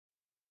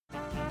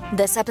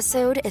This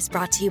episode is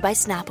brought to you by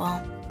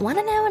Snapple. Want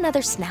to know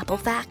another Snapple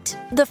fact?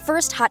 The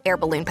first hot air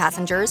balloon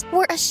passengers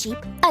were a sheep,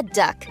 a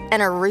duck,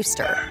 and a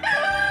rooster.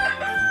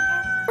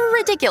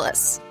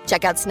 Ridiculous.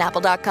 Check out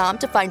Snapple.com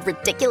to find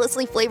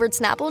ridiculously flavored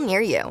Snapple near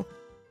you.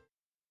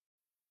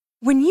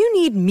 When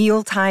you need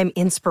mealtime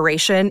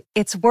inspiration,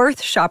 it's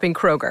worth shopping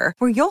Kroger,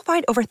 where you'll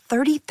find over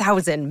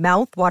 30,000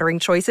 mouth-watering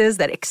choices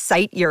that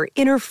excite your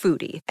inner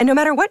foodie. And no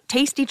matter what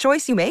tasty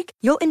choice you make,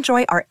 you'll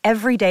enjoy our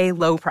everyday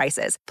low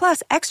prices,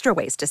 plus extra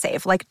ways to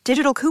save, like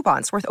digital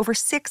coupons worth over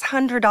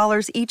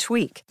 $600 each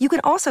week. You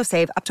can also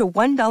save up to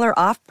 $1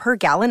 off per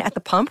gallon at the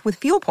pump with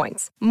fuel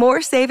points.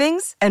 More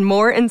savings and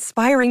more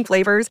inspiring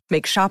flavors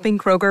make shopping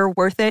Kroger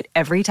worth it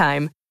every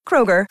time.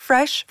 Kroger,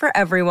 fresh for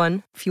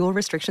everyone. Fuel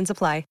restrictions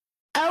apply.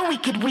 Oh, we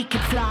could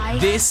fly.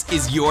 This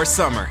is your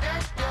summer.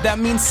 That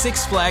means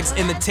Six Flags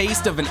and the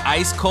taste of an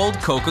ice-cold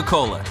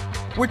Coca-Cola.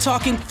 We're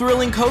talking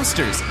thrilling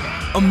coasters,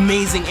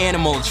 amazing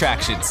animal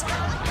attractions,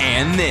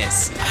 and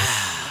this.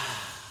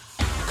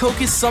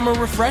 Coke is summer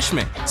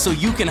refreshment, so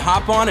you can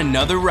hop on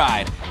another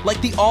ride, like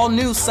the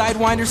all-new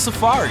Sidewinder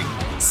Safari.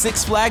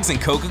 Six Flags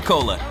and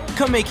Coca-Cola.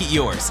 Come make it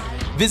yours.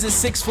 Visit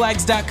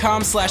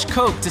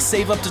sixflags.com/Coke to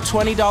save up to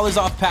 $20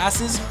 off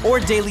passes or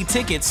daily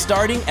tickets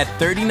starting at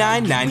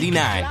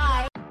 $39.99.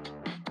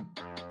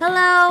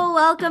 Hello,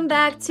 welcome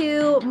back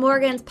to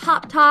Morgan's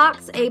Pop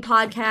Talks, a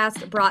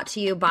podcast brought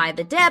to you by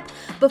The Dip.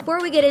 Before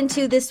we get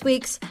into this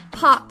week's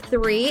Pop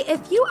 3,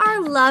 if you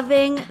are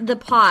loving the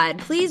pod,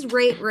 please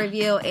rate,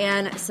 review,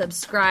 and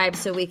subscribe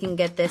so we can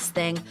get this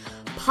thing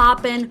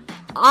popping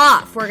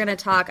off. We're going to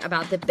talk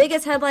about the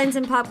biggest headlines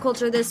in pop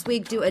culture this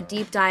week, do a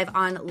deep dive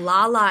on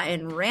Lala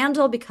and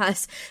Randall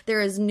because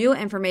there is new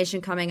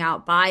information coming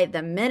out by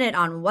the minute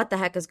on what the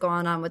heck is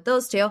going on with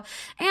those two.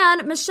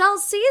 And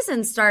Michelle's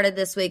season started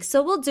this week,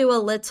 so we'll do a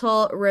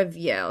little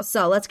review.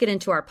 So let's get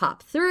into our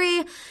Pop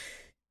 3.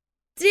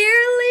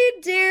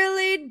 Dearly,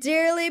 dearly,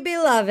 dearly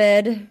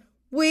beloved,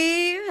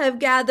 we have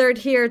gathered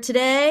here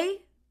today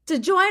to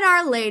join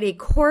Our Lady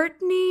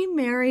Kourtney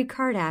Mary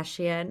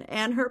Kardashian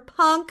and her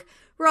punk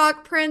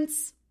rock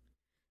prince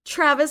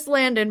Travis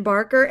Landon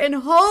Barker in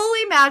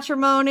holy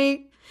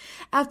matrimony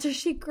after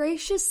she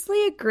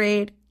graciously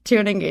agreed to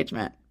an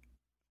engagement.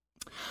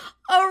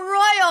 A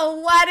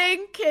royal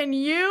wedding, can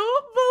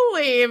you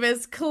believe,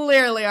 is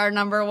clearly our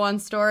number one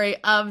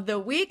story of the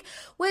week,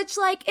 which,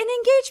 like, an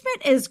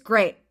engagement is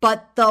great,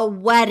 but the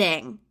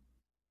wedding.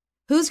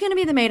 Who's going to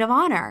be the maid of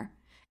honor?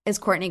 Is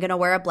Kourtney going to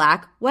wear a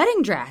black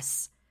wedding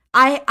dress?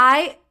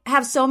 I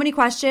have so many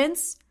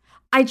questions.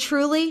 I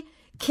truly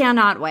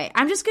cannot wait.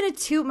 I'm just going to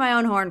toot my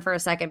own horn for a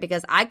second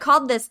because I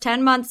called this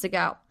 10 months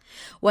ago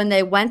when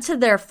they went to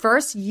their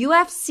first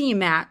UFC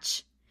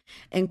match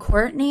and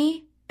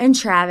Kourtney and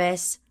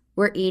Travis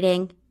were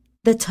eating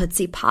the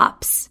Tootsie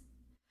Pops.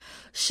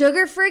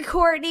 Sugar-free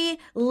Kourtney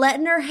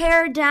letting her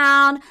hair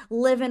down,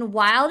 living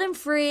wild and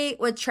free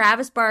with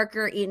Travis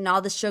Barker eating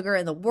all the sugar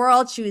in the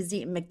world. She was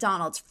eating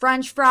McDonald's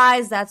French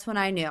fries. That's when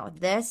I knew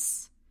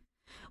this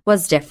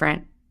was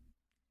different.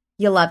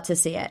 You love to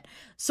see it.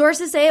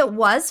 Sources say it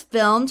was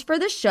filmed for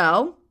the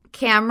show.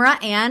 Camera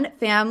and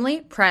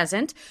family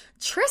present.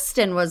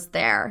 Tristan was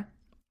there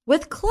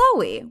with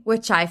Chloe,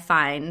 which I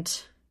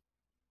find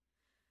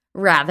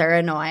rather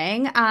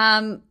annoying.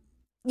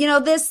 You know,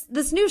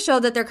 this new show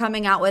that they're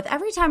coming out with,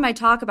 every time I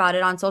talk about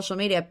it on social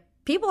media,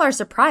 people are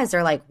surprised.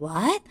 They're like,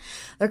 what?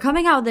 They're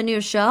coming out with a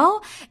new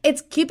show?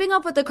 It's Keeping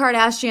Up with the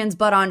Kardashians,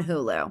 but on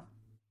Hulu.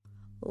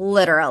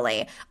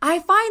 Literally. I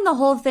find the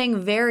whole thing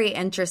very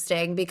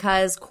interesting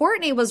because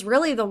Kourtney was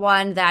really the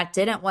one that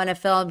didn't want to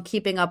film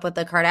Keeping Up with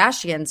the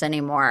Kardashians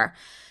anymore.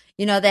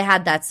 You know, they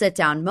had that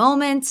sit-down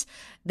moment.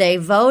 They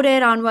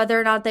voted on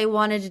whether or not they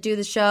wanted to do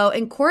the show.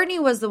 And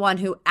Kourtney was the one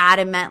who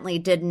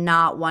adamantly did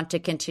not want to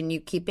continue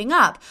keeping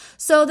up.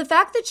 So the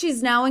fact that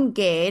she's now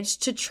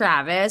engaged to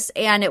Travis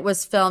and it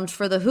was filmed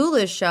for the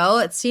Hulu show,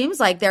 it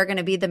seems like they're going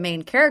to be the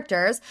main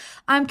characters.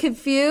 I'm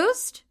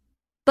confused,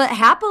 but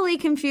happily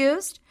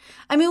confused.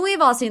 I mean,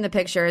 we've all seen the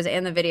pictures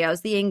and the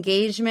videos. The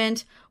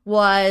engagement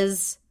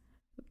was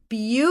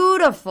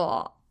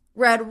beautiful.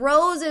 Red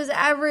roses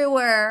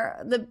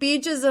everywhere. The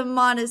beaches of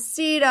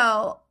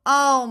Montecito.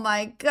 Oh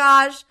my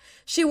gosh.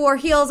 She wore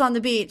heels on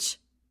the beach.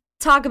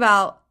 Talk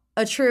about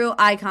a true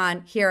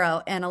icon,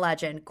 hero, and a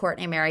legend,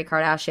 Kourtney Mary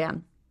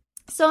Kardashian.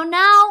 So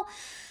now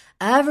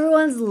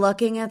everyone's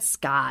looking at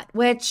Scott,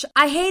 which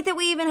I hate that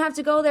we even have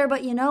to go there,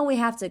 but you know we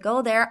have to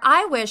go there.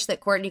 I wish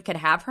that Kourtney could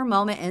have her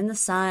moment in the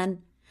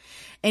sun,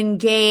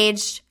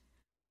 engaged,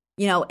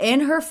 you know,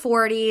 in her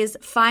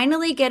 40s,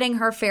 finally getting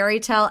her fairy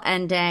tale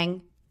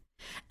ending.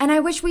 And I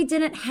wish we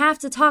didn't have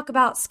to talk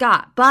about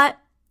Scott, but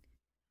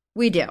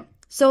we do.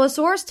 So a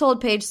source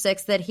told Page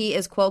Six that he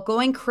is, quote,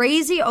 going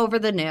crazy over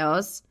the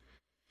news.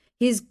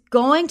 He's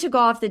going to go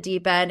off the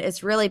deep end.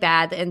 It's really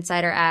bad. The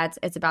insider adds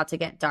it's about to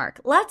get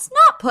dark. Let's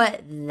not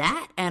put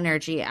that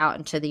energy out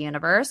into the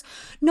universe.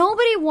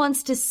 Nobody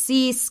wants to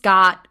see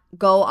Scott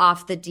go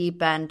off the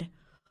deep end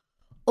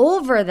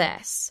over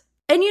this.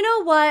 And you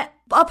know what?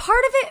 A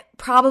part of it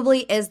probably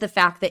is the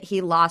fact that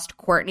he lost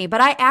Kourtney,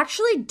 but I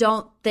actually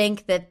don't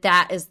think that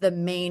that is the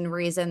main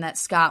reason that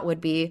Scott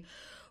would be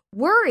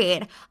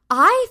worried.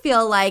 I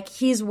feel like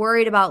he's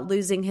worried about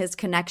losing his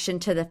connection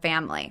to the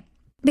family.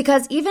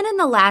 Because even in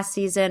the last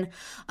season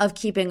of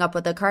Keeping Up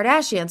with the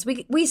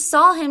Kardashians, we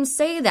saw him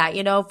say that,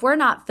 if we're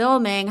not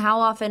filming, how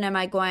often am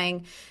I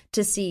going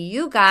to see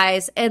you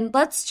guys? And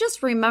let's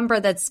just remember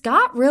that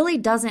Scott really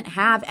doesn't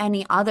have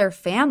any other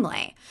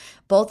family.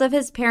 Both of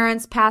his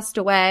parents passed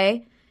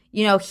away.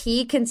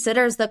 He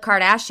considers the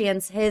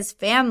Kardashians his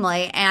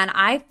family. And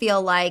I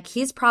feel like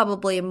he's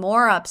probably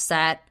more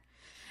upset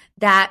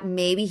that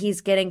maybe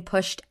he's getting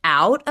pushed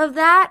out of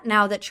that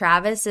now that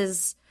Travis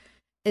is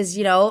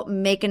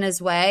making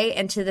his way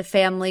into the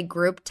family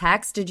group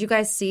text. Did you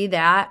guys see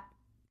that?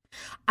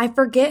 I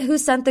forget who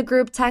sent the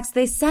group text.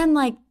 They send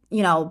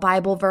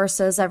Bible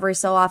verses every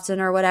so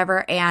often or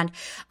whatever. And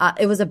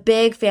it was a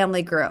big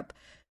family group.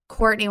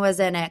 Kourtney was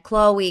in it.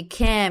 Khloe,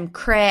 Kim,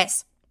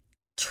 Kris,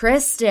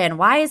 Tristan.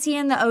 Why is he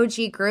in the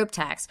OG group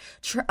text?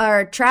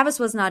 Travis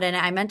was not in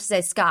it. I meant to say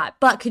Scott.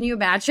 But can you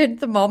imagine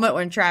the moment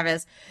when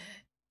Travis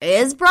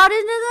is brought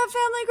into that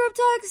family group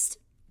text?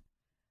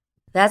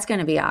 That's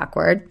going to be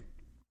awkward.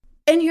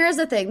 And here's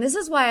the thing. This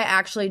is why I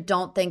actually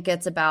don't think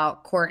it's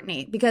about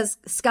Kourtney, because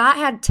Scott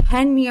had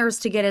 10 years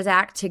to get his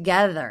act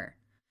together.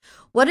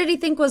 What did he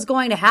think was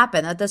going to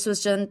happen? That this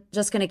was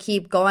just going to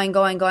keep going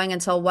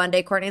until one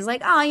day Kourtney's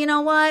like, oh, you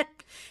know what?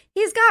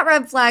 He's got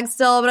red flags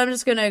still, but I'm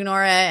just going to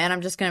ignore it and I'm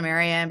just going to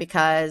marry him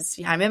because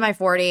I'm in my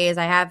 40s.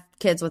 I have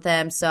kids with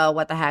him. So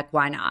what the heck?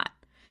 Why not?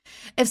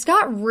 If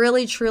Scott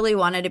really, truly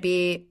wanted to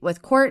be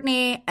with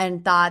Kourtney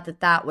and thought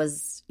that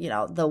was,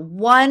 the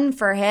one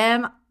for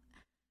him,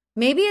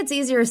 maybe it's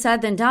easier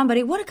said than done, but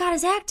he would have got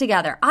his act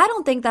together. I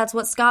don't think that's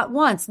what Scott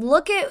wants.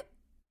 Look at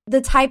the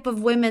type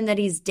of women that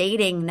he's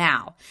dating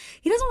now.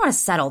 He doesn't want to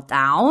settle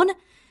down.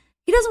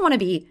 He doesn't want to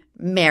be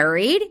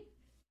married.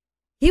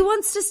 He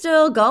wants to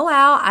still go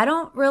out. I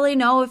don't really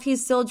know if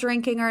he's still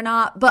drinking or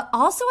not, but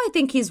also I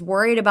think he's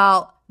worried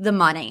about the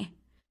money.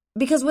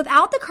 Because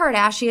without the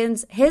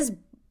Kardashians,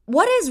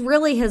 what is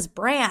really his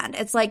brand?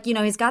 It's like,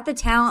 he's got the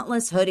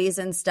talentless hoodies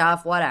and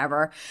stuff,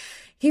 whatever.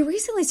 He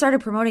recently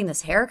started promoting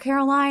this hair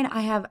care line.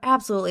 I have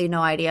absolutely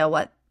no idea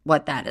what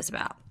that is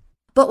about.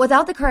 But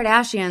without the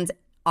Kardashians,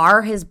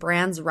 are his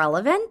brands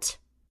relevant?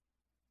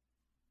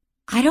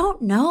 I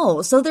don't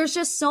know. So there's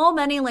just so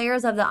many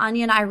layers of the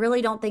onion. I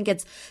really don't think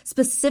it's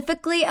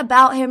specifically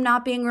about him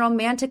not being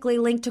romantically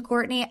linked to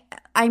Kourtney.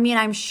 I mean,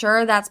 I'm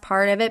sure that's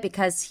part of it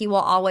because he will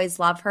always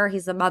love her.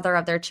 He's the mother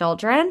of their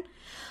children.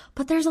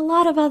 But there's a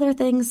lot of other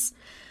things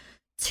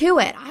to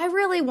it. I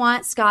really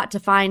want Scott to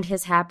find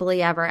his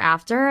happily ever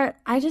after.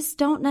 I just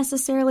don't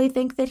necessarily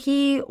think that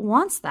he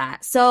wants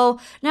that. So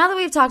now that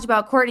we've talked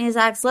about Kourtney's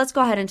ex, let's go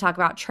ahead and talk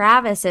about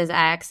Travis's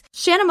ex.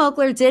 Shanna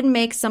Moakler did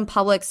make some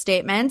public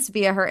statements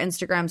via her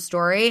Instagram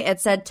story. It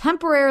said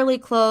temporarily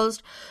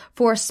closed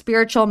for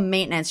spiritual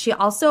maintenance. She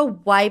also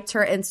wiped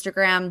her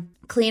Instagram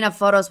clean of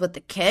photos with the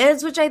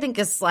kids, which I think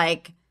is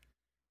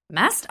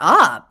messed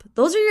up.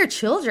 Those are your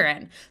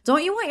children.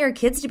 Don't you want your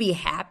kids to be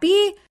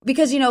happy?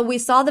 Because, we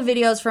saw the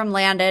videos from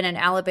Landon and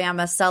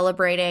Alabama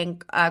celebrating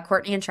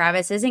Kourtney and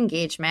Travis's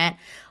engagement.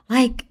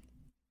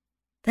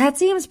 That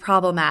seems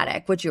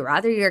problematic. Would you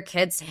rather your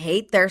kids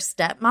hate their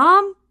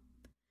stepmom?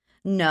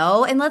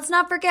 No. And let's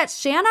not forget,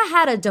 Shanna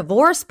had a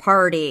divorce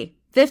party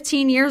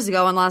 15 years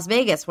ago in Las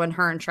Vegas when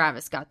her and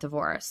Travis got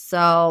divorced.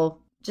 So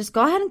just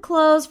go ahead and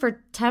close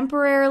for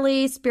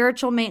temporarily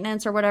spiritual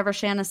maintenance or whatever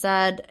Shanna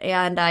said,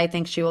 and I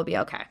think she will be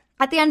okay.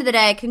 At the end of the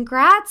day,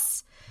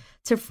 congrats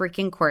to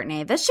freaking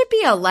Kourtney. This should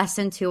be a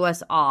lesson to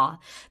us all.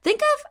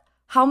 Think of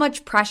how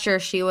much pressure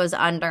she was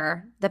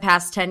under the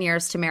past 10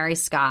 years to marry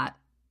Scott.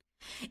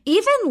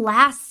 Even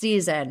last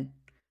season,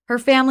 her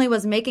family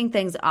was making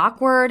things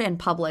awkward in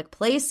public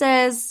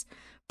places,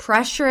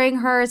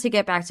 pressuring her to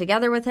get back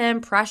together with him,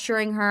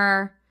 pressuring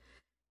her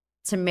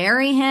to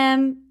marry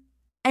him.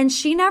 And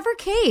she never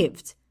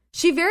caved.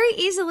 She very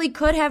easily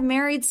could have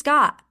married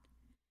Scott.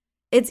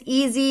 It's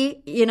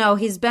easy.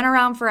 He's been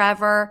around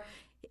forever.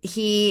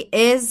 He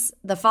is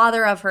the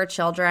father of her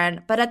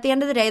children. But at the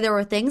end of the day, there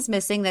were things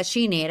missing that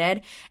she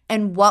needed.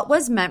 And what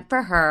was meant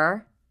for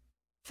her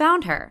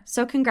found her.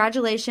 So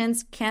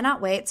congratulations.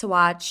 Cannot wait to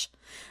watch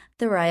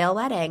the royal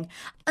wedding.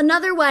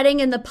 Another wedding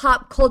in the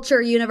pop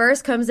culture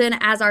universe comes in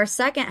as our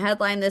second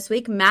headline this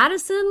week.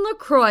 Madison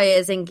LaCroix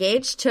is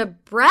engaged to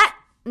Brett.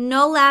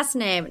 No last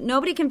name.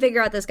 Nobody can figure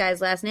out this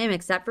guy's last name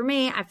except for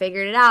me. I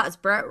figured it out. It's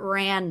Brett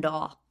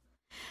Randall.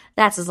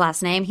 That's his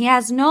last name. He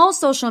has no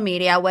social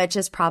media, which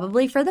is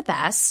probably for the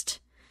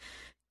best,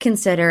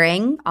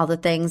 considering all the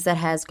things that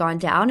has gone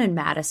down in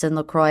Madison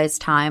LaCroix's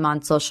time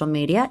on social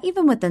media,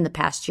 even within the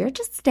past year.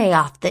 Just stay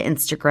off the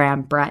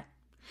Instagram, Brett.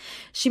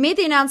 She made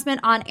the announcement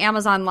on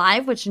Amazon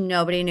Live, which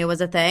nobody knew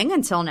was a thing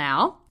until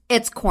now.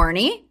 It's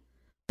corny,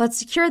 but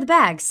secure the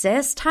bag,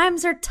 sis.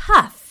 Times are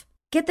tough.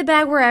 Get the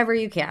bag wherever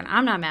you can.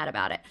 I'm not mad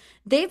about it.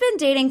 They've been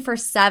dating for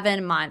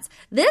 7 months.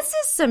 This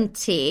is some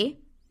tea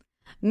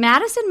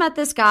Madison met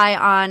this guy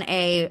on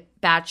a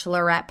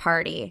bachelorette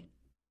party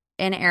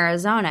in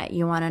Arizona.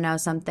 You want to know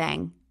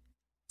something?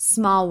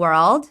 Small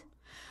world.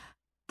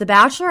 The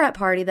bachelorette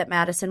party that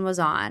Madison was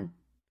on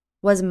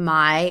was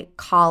my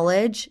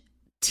college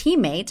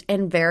teammate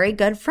and very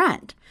good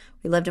friend.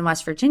 We lived in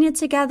West Virginia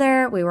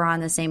together. We were on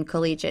the same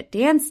collegiate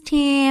dance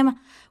team.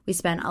 We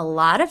spent a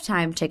lot of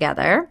time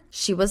together.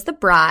 She was the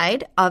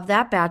bride of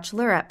that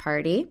bachelorette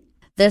party.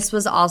 This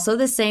was also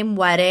the same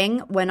wedding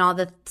when all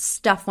the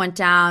stuff went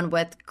down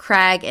with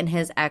Craig and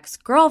his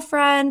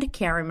ex-girlfriend.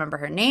 Can't remember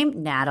her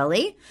name,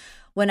 Natalie.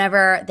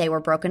 Whenever they were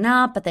broken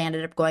up, but they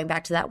ended up going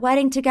back to that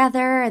wedding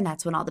together, and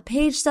that's when all the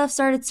Paige stuff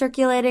started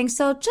circulating.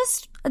 So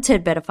just a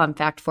tidbit of fun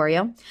fact for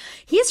you.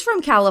 He's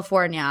from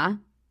California.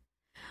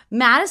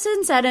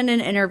 Madison said in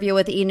an interview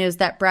with E! News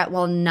that Brett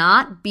will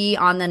not be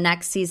on the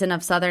next season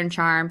of Southern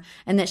Charm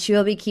and that she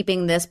will be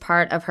keeping this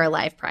part of her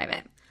life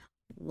private.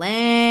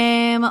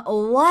 Lame.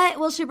 What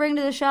will she bring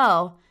to the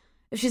show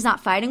if she's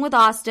not fighting with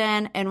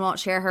Austin and won't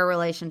share her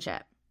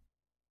relationship?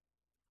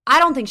 I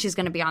don't think she's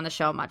going to be on the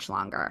show much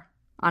longer.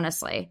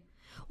 Honestly.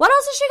 What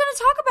else is she going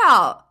to talk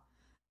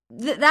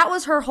about? That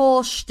was her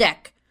whole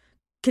shtick.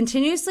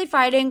 Continuously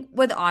fighting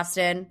with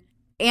Austin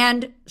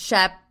and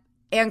Shep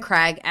and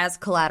Craig as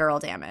collateral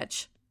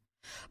damage.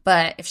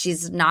 But if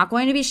she's not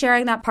going to be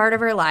sharing that part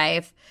of her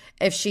life,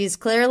 if she's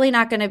clearly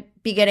not going to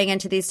be getting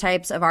into these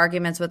types of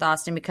arguments with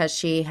Austin because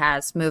she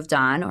has moved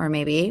on, or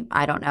maybe,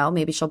 I don't know,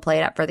 maybe she'll play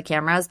it up for the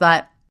cameras,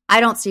 but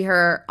I don't see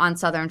her on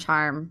Southern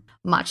Charm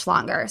much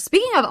longer.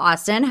 Speaking of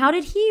Austin, how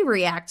did he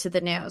react to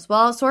the news?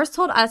 Well, a source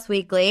told Us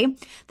Weekly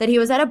that he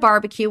was at a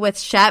barbecue with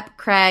Shep,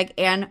 Craig,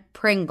 and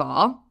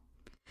Pringle.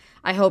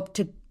 I hope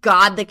to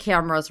God the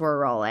cameras were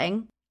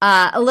rolling.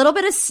 A little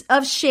bit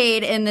of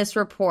shade in this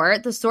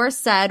report. The source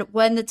said,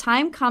 when the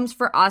time comes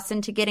for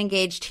Austin to get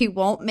engaged, he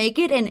won't make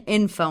it an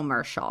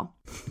infomercial.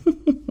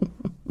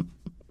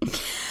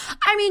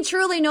 I mean,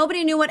 truly,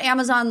 nobody knew what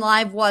Amazon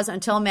Live was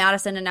until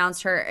Madison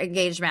announced her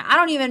engagement. I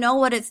don't even know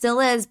what it still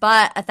is,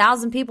 but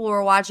 1,000 people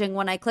were watching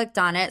when I clicked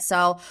on it,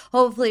 so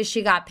hopefully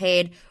she got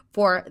paid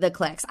for the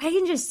clicks. I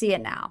can just see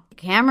it now. The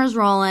camera's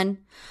rolling,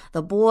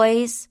 the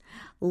boys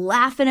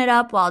laughing it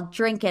up while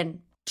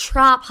drinking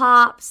Trop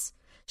Hops.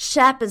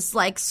 Shep is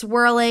like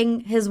swirling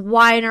his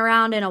wine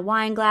around in a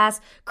wine glass.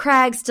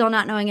 Craig still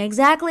not knowing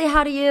exactly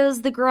how to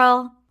use the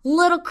grill.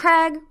 Little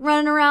Craig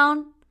running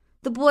around.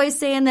 The boys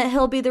saying that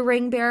he'll be the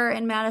ring bearer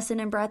in Madison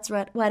and Brett's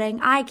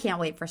wedding. I can't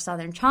wait for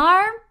Southern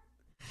Charm.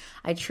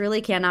 I truly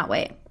cannot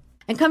wait.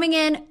 And coming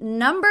in,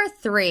 number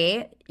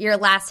 3, your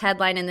last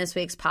headline in this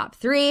week's Pop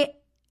 3,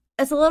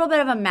 it's a little bit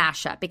of a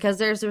mashup because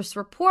there's this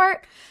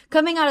report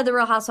coming out of the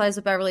Real Housewives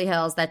of Beverly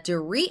Hills that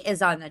Dorit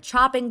is on the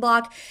chopping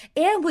block,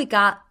 and we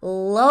got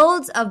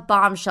loads of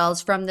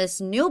bombshells from this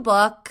new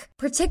book,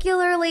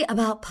 particularly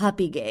about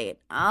Puppygate.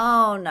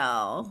 Oh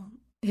no.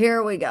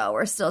 Here we go.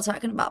 We're still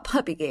talking about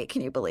Puppygate.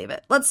 Can you believe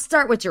it? Let's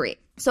start with Dorit.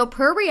 So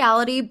per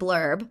Reality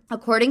Blurb,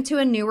 according to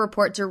a new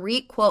report,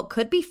 Dorit, quote,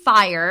 could be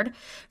fired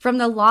from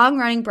the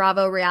long-running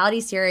Bravo reality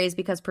series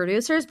because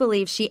producers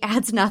believe she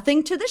adds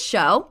nothing to the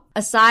show,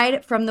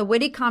 aside from the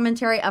witty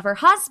commentary of her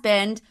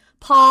husband,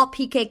 Paul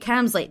PK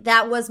Kemsley.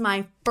 That was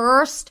my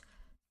first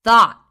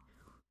thought.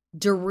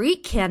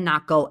 Dorit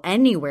cannot go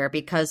anywhere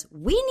because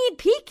we need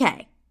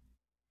PK.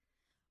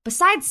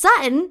 Besides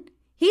Sutton,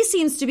 he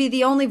seems to be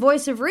the only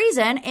voice of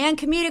reason and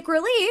comedic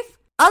relief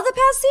of the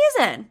past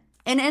season.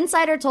 An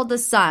insider told The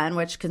Sun,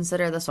 which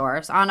consider the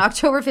source, on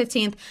October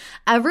 15th,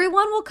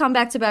 everyone will come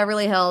back to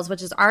Beverly Hills,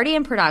 which is already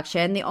in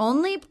production. The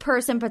only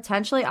person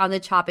potentially on the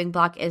chopping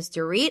block is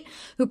Dorit,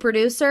 who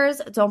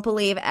producers don't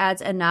believe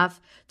adds enough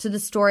to the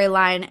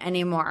storyline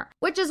anymore.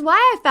 Which is why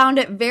I found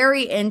it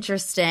very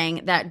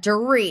interesting that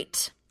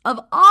Dorit, of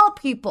all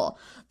people,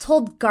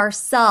 told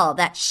Garcelle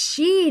that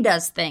she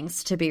does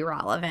things to be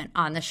relevant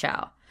on the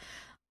show.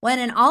 When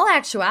in all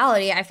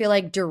actuality, I feel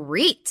like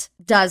Dorit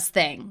does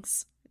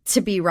things to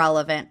be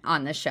relevant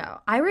on the show.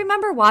 I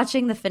remember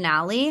watching the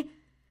finale.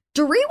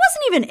 Dorit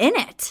wasn't even in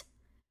it.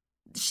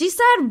 She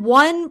said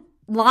one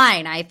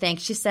line, I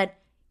think. She said,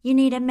 "You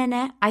need a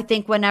minute?" I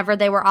think whenever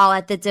they were all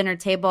at the dinner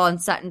table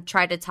and Sutton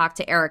tried to talk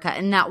to Erica,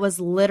 and that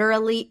was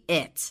literally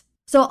it.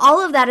 So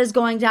all of that is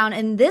going down,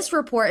 and this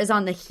report is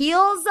on the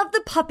heels of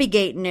the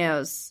Puppygate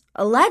news.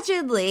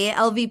 Allegedly,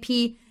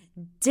 LVP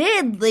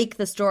did leak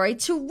the story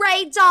to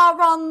Radar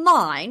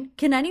Online.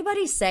 Can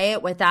anybody say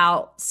it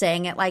without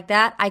saying it like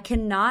that? I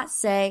cannot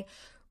say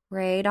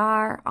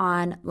Radar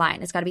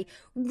Online. It's got to be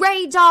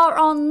Radar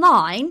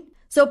Online.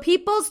 So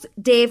People's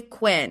Dave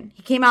Quinn,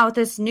 he came out with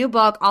this new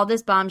book, All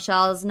This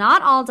Bombshells,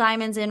 Not All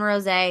Diamonds in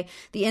Rosé,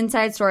 the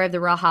inside story of the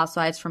Real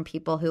Housewives from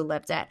people who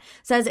lived it.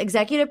 Says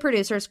executive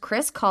producers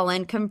Chris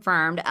Cullen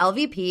confirmed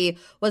LVP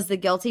was the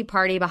guilty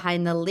party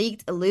behind the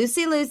leaked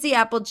Lucy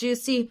Apple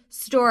Juicy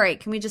story.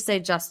 Can we just say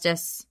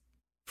justice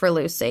for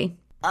Lucy?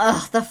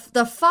 Ugh,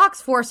 the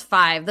Fox Force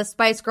 5, the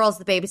Spice Girls,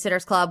 the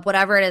Babysitters Club,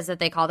 whatever it is that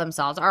they call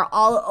themselves, are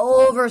all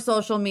over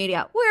social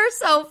media. We're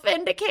so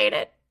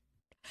vindicated.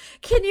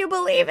 Can you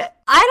believe it?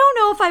 I don't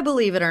know if I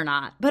believe it or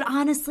not, but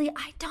honestly,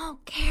 I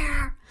don't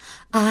care.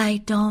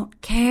 I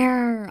don't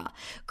care.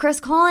 Chris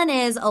Cullen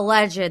is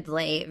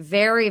allegedly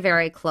very,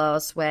 very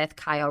close with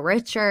Kyle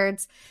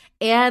Richards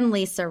and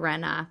Lisa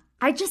Rinna.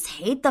 I just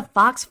hate the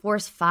Fox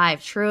Force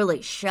 5,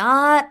 truly.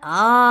 Shut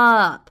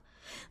up.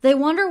 They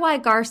wonder why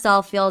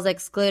Garcelle feels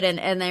excluded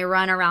and they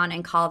run around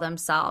and call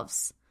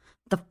themselves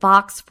the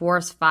Fox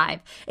Force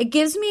 5. It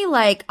gives me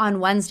like on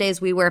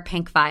Wednesdays we wear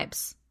pink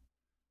vibes.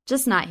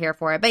 Just not here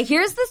for it. But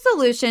here's the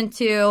solution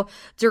to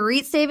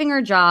Dorit saving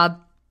her job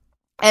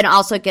and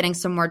also getting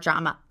some more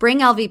drama.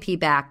 Bring LVP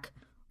back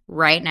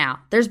right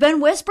now. There's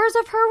been whispers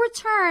of her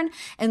return,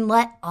 and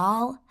let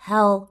all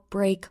hell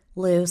break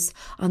loose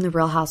on the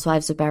Real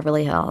Housewives of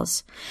Beverly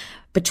Hills.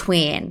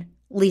 Between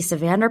Lisa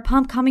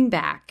Vanderpump coming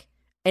back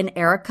and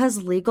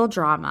Erica's legal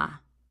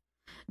drama,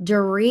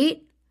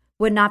 Dorit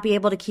would not be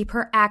able to keep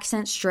her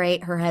accent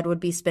straight. Her head would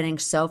be spinning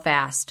so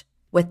fast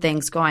with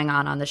things going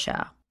on the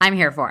show. I'm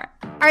here for it.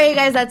 All right, you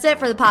guys, that's it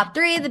for the Pop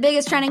 3, the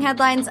biggest trending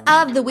headlines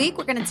of the week.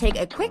 We're going to take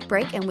a quick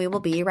break, and we will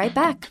be right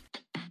back.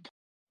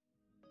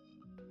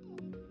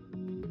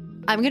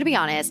 I'm going to be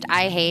honest,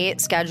 I hate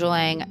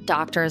scheduling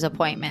doctor's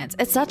appointments.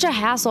 It's such a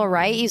hassle,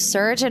 right? You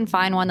search and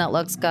find one that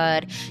looks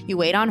good. You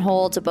wait on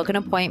hold to book an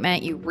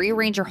appointment. You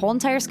rearrange your whole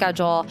entire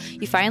schedule.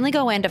 You finally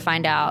go in to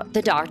find out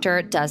the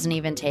doctor doesn't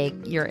even take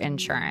your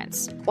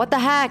insurance. What the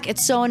heck?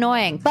 It's so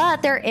annoying.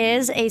 But there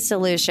is a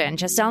solution.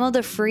 Just download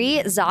the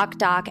free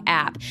ZocDoc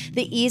app,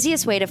 the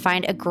easiest way to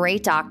find a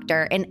great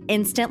doctor and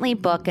instantly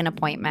book an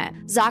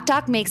appointment.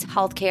 ZocDoc makes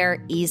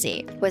healthcare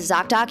easy. With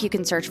ZocDoc, you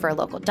can search for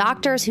local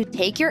doctors who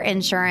take your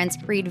insurance,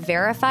 read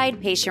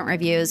verified patient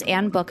reviews,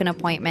 and book an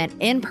appointment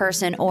in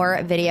person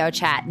or video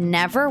chat.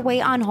 Never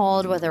wait on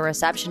hold with a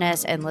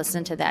receptionist and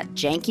listen to that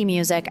janky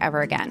music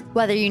ever again.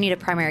 Whether you need a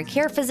primary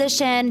care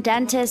physician,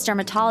 dentist,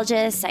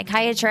 dermatologist,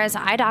 psychiatrist,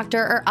 eye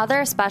doctor, or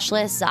other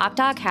specialist,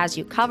 ZocDoc has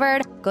you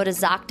covered. Go to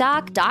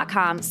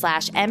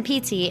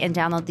ZocDoc.com/MPT and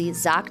download the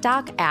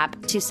ZocDoc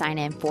app to sign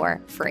in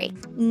for free.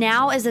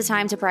 Now is the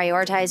time to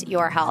prioritize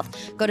your health.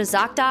 Go to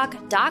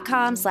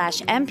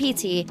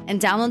ZocDoc.com/MPT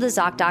and download the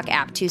ZocDoc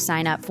app to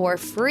sign up for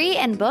free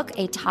and book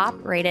a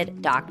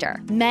top-rated doctor.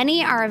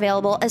 Many are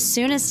available as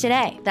soon as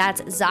today.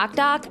 That's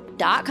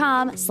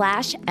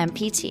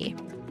ZocDoc.com/MPT.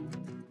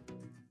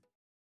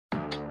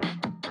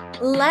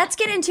 Let's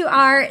get into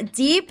our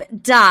deep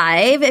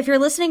dive. If you're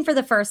listening for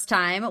the first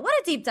time, what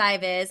a deep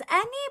dive is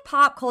any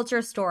pop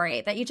culture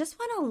story that you just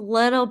want a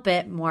little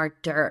bit more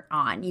dirt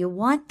on. You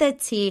want the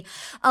tea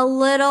a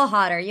little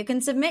hotter. You can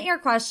submit your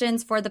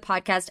questions for the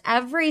podcast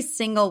every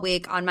single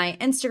week on my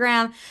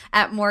Instagram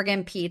at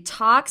Morgan P.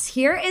 Talks.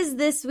 Here is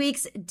this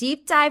week's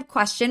deep dive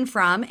question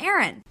from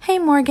Erin. Hey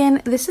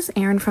Morgan, this is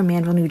Erin from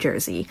Manville, New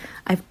Jersey.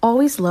 I've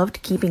always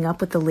loved keeping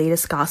up with the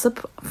latest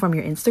gossip from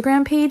your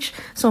Instagram page,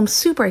 so I'm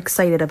super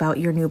excited about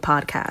your new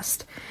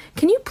podcast.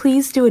 Can you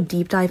please do a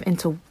deep dive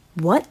into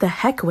what the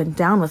heck went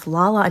down with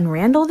Lala and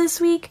Randall this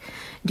week?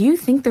 Do you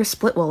think their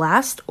split will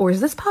last, or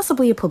is this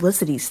possibly a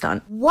publicity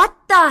stunt? What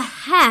the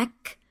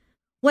heck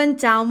went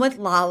down with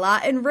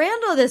Lala and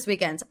Randall this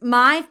weekend?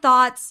 My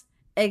thoughts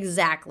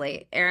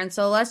exactly, Erin.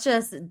 So let's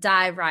just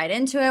dive right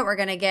into it. We're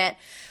going to get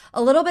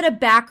a little bit of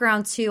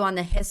background too on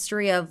the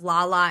history of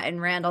Lala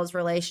and Randall's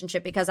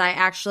relationship, because I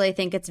actually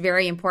think it's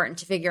very important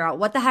to figure out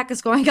what the heck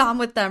is going on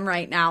with them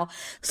right now.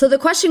 So the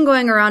question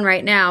going around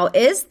right now,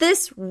 is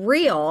this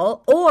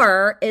real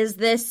or is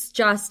this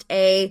just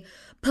a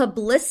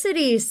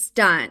publicity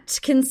stunt?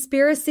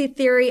 Conspiracy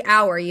theory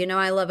hour. You know,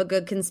 I love a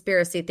good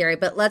conspiracy theory,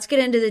 but let's get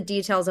into the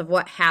details of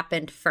what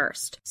happened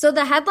first. So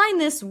the headline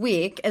this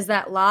week is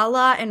that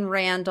Lala and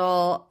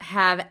Randall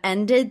have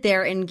ended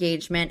their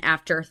engagement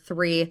after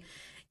 3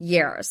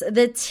 years.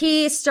 The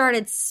tea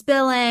started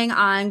spilling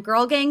on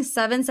Girl Gang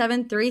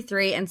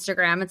 7733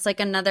 Instagram. It's like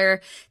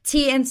another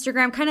tea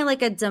Instagram, kind of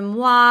like a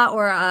Demois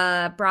or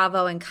a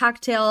Bravo and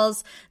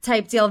Cocktails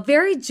type deal.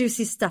 Very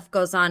juicy stuff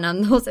goes on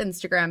those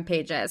Instagram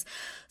pages.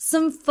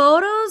 Some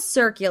photos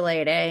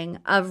circulating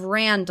of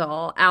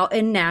Randall out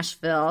in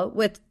Nashville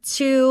with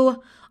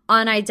 2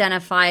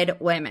 unidentified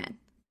women.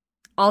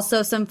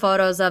 Also, some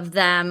photos of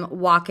them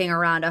walking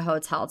around a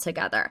hotel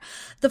together.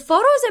 The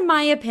photos, in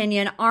my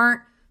opinion,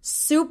 aren't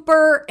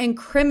super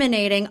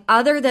incriminating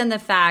other than the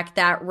fact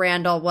that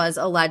Randall was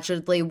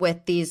allegedly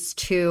with these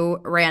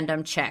 2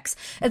 random chicks.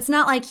 It's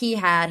not like he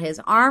had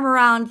his arm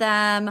around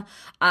them.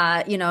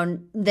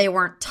 They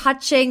weren't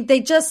touching.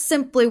 They just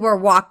simply were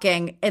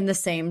walking in the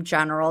same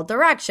general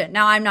direction.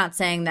 Now, I'm not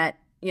saying that,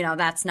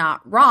 that's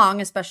not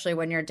wrong, especially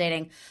when you're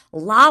dating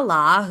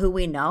Lala, who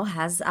we know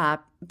has a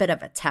bit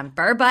of a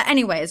temper. But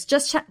anyways,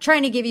 just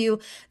trying to give you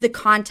the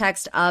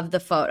context of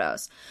the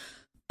photos.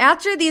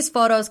 After these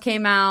photos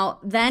came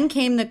out, then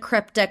came the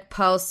cryptic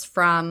posts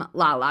from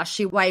Lala.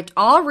 She wiped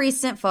all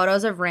recent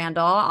photos of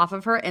Randall off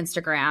of her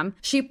Instagram.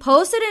 She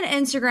posted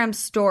an Instagram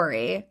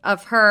story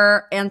of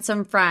her and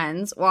some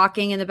friends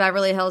walking in the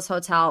Beverly Hills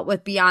Hotel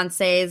with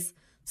Beyonce's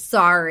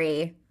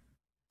Sorry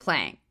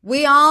playing.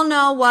 We all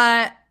know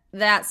what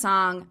that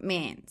song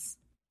means.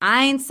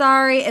 I ain't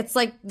sorry. It's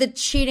like the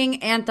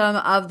cheating anthem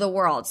of the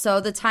world.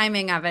 So the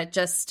timing of it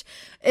just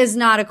is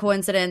not a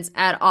coincidence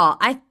at all.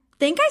 I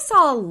think I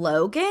saw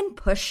Logan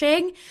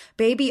pushing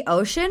baby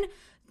Ocean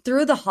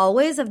through the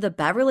hallways of the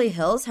Beverly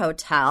Hills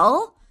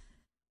Hotel.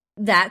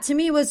 That to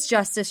me was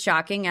just as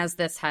shocking as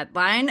this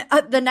headline.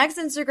 The next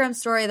Instagram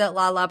story that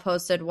Lala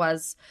posted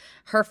was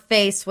her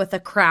face with a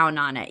crown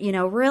on it. You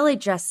know, really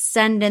just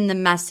send in the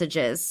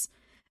messages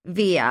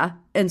via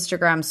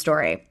Instagram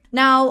story.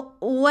 Now,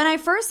 when I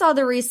first saw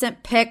the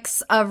recent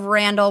pics of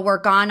Randall were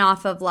gone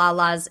off of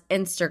Lala's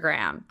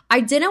Instagram, I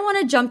didn't want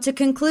to jump to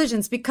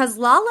conclusions because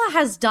Lala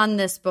has done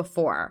this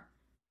before.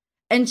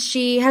 And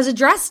she has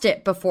addressed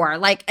it before.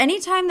 Like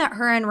anytime that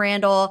her and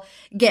Randall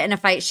get in a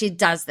fight, she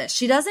does this.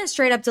 She doesn't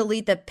straight up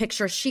delete the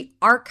pictures. She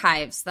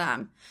archives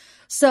them.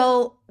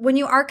 So when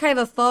you archive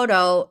a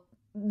photo,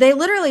 they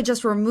literally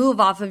just remove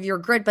off of your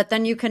grid, but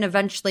then you can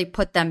eventually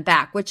put them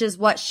back, which is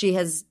what she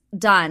has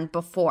done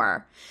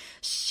before.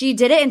 She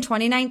did it in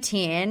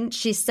 2019.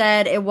 She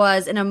said it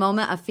was in a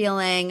moment of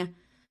feeling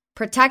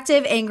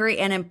protective, angry,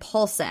 and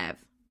impulsive.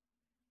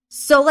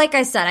 So like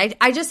I said,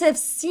 I just have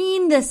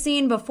seen this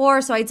scene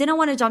before, so I didn't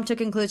want to jump to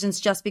conclusions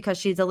just because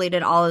she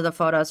deleted all of the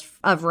photos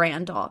of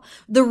Randall,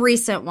 the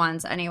recent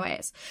ones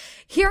anyways.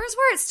 Here's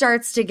where it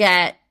starts to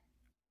get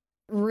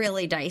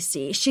really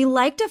dicey. She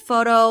liked a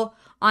photo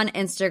on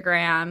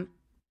Instagram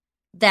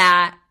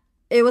that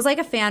it was like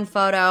a fan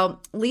photo.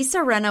 Lisa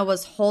Rinna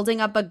was holding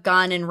up a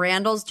gun in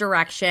Randall's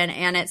direction,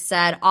 and it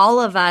said,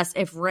 "All of us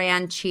if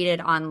Rand cheated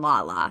on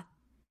Lala."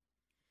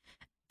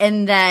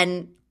 And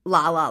then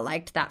Lala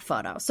liked that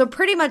photo. So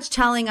pretty much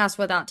telling us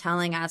without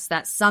telling us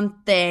that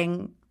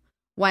something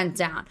went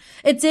down.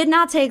 It did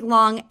not take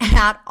long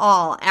at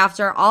all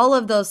after all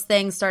of those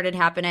things started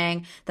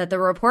happening that the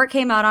report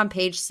came out on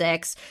page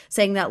 6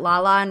 saying that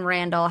Lala and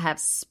Randall have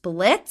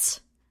split.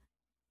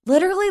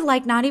 Literally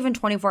like not even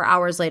 24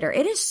 hours later.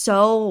 It is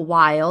so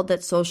wild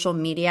that social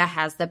media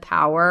has the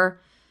power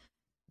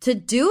to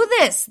do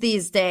this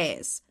these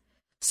days.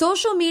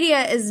 Social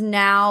media is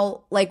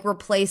now like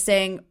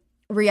replacing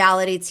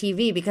reality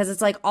TV because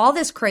it's like all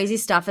this crazy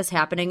stuff is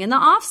happening in the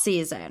off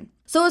season.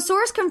 So a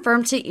source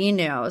confirmed to E!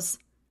 News,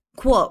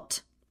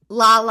 quote,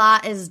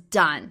 "Lala is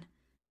done."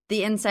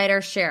 The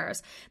insider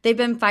shares. They've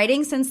been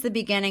fighting since the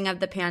beginning of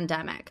the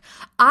pandemic.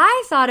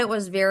 I thought it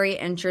was very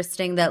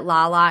interesting that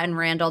Lala and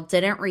Randall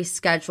didn't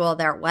reschedule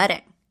their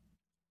wedding.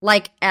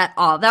 Like at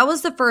all. That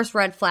was the first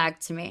red flag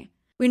to me.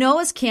 We know it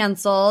was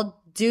canceled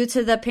due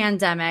to the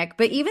pandemic,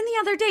 but even the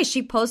other day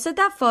she posted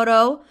that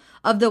photo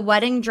of the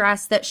wedding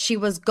dress that she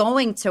was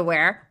going to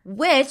wear,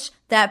 which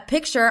that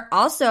picture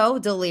also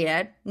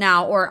deleted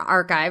now or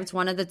archived,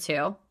 one of the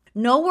two.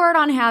 No word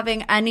on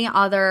having any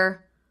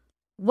other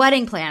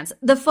wedding plans.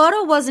 The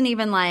photo wasn't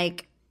even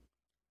like,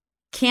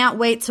 can't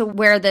wait to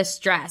wear this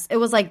dress. It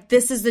was like,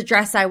 this is the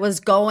dress I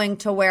was going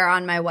to wear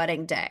on my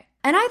wedding day.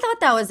 And I thought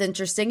that was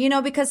interesting, you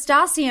know, because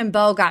Stassi and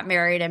Beau got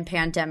married in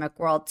pandemic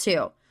world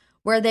too,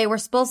 where they were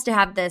supposed to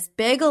have this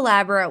big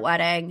elaborate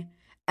wedding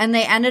and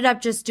they ended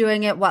up just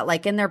doing it,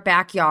 like in their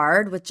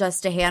backyard with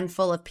just a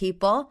handful of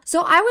people.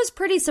 So I was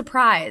pretty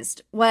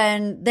surprised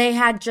when they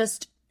had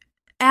just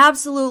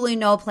absolutely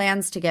no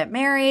plans to get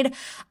married.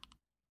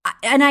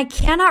 And I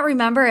cannot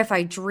remember if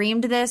I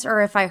dreamed this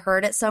or if I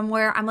heard it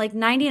somewhere. I'm like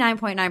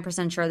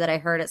 99.9% sure that I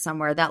heard it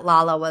somewhere that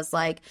Lala was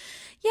like,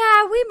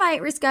 yeah, we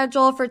might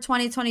reschedule for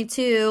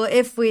 2022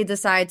 if we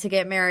decide to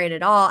get married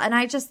at all. And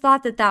I just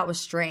thought that that was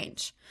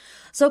strange.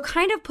 So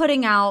kind of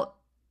putting out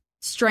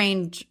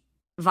strange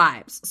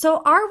vibes.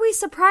 So are we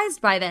surprised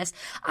by this?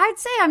 I'd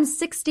say I'm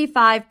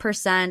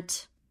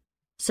 65%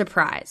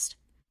 surprised.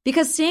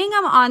 Because seeing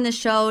him on the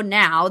show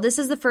now, this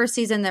is the first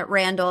season that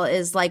Randall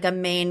is like a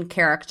main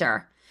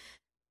character.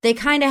 They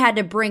kind of had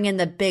to bring in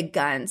the big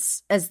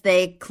guns as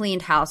they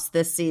cleaned house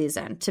this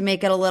season to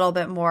make it a little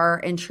bit more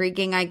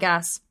intriguing, I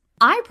guess.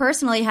 I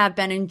personally have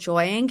been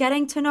enjoying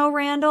getting to know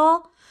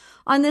Randall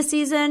on this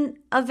season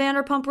of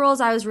Vanderpump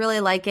Rules. I was really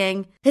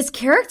liking his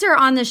character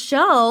on the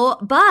show,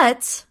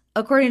 but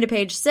according to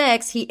page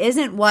 6, he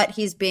isn't what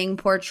he's being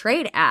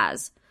portrayed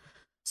as.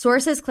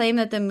 Sources claim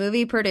that the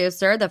movie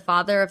producer, the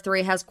father of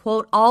 3, has,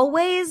 quote,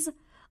 always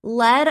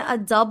led a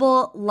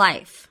double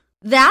life.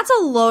 That's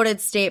a loaded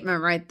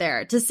statement right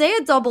there. To say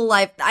a double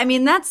life, I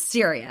mean, that's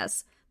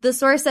serious. The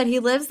source said he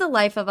lives the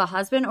life of a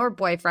husband or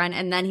boyfriend,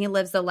 and then he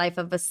lives the life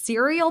of a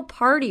serial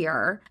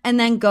partier, and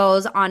then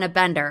goes on a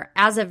bender.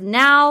 As of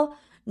now,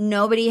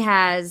 nobody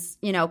has,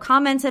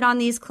 commented on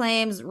these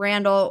claims,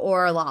 Randall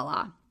or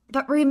Lala.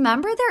 But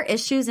remember their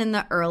issues in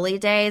the early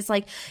days?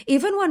 Like,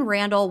 even when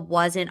Randall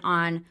wasn't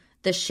on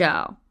the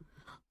show,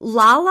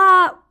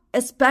 Lala,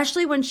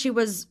 especially when she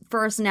was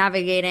first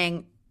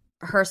navigating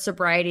her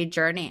sobriety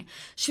journey,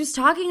 she was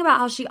talking about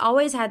how she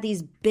always had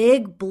these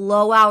big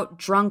blowout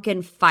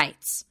drunken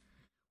fights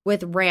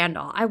with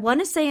Randall. I want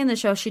to say in the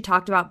show she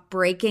talked about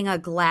breaking a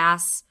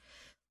glass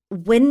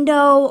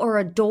window or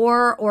a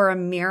door or a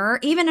mirror.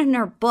 Even in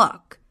her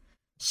book,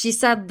 she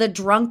said the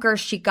drunker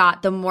she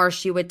got, the more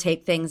she would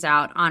take things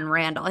out on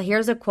Randall.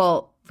 Here's a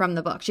quote from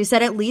the book. She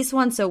said at least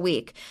once a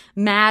week,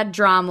 mad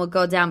drama would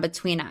go down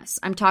between us.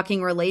 I'm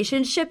talking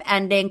relationship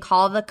ending,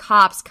 call the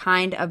cops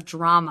kind of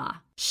drama.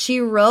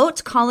 She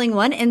wrote calling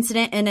one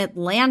incident in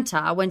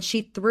Atlanta when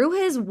she threw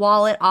his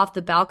wallet off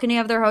the balcony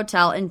of their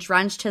hotel and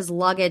drenched his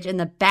luggage in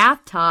the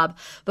bathtub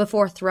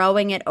before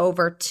throwing it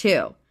over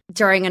too.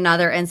 During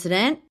another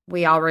incident,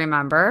 we all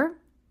remember,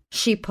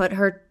 she put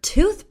her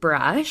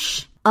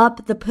toothbrush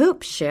up the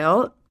poop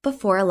chute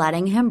before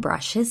letting him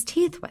brush his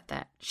teeth with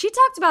it. She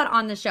talked about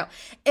on the show,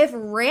 if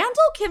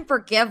Randall can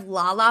forgive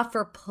Lala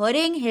for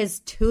putting his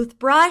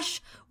toothbrush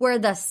where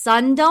the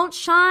sun don't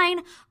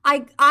shine,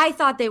 I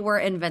thought they were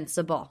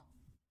invincible.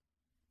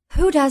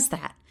 Who does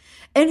that?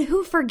 And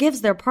who forgives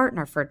their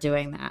partner for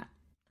doing that?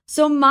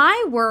 So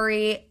my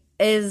worry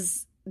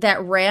is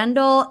that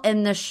Randall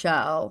and the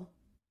show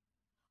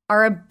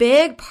are a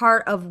big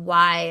part of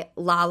why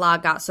Lala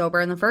got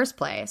sober in the first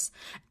place.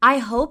 I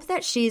hope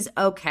that she's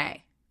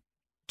okay.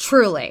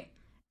 Truly.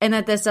 And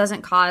that this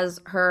doesn't cause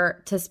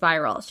her to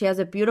spiral. She has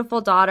a beautiful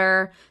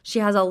daughter. She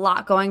has a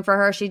lot going for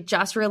her. She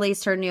just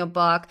released her new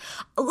book.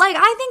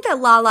 I think that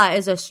Lala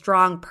is a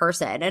strong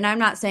person. And I'm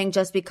not saying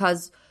just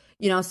because,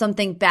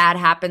 something bad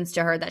happens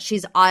to her that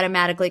she's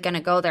automatically going to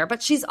go there.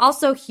 But she's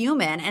also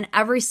human. And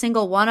every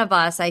single one of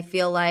us, I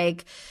feel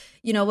like,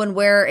 when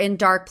we're in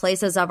dark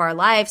places of our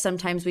life,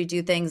 sometimes we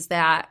do things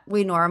that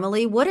we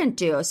normally wouldn't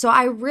do. So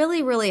I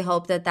really, really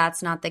hope that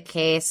that's not the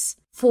case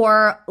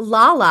for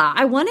Lala.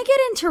 I want to get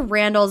into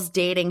Randall's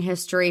dating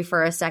history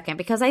for a second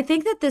because I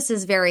think that this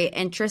is very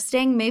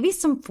interesting. Maybe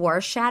some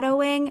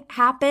foreshadowing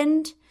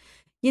happened,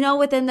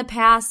 within the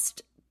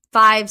past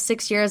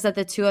 5-6 years that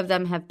the two of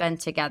them have been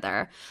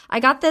together. I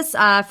got this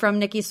from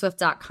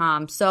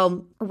NikkiSwift.com.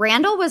 So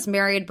Randall was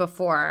married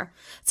before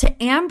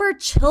to Amber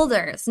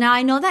Childers. Now,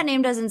 I know that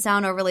name doesn't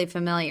sound overly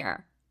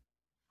familiar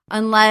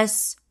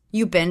unless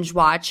you binge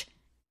watch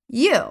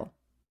You.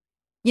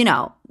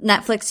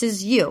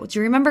 Netflix's You. Do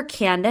you remember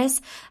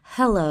Candace?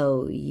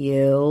 Hello,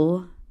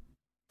 You.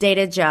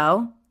 Dated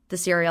Joe, the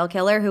serial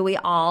killer who we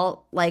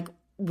all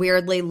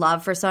weirdly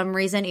love for some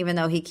reason, even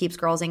though he keeps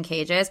girls in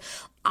cages.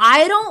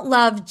 I don't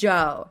love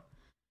Joe.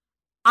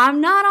 I'm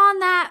not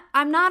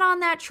on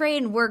that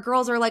train where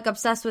girls are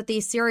obsessed with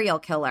these serial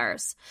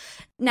killers.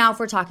 Now, if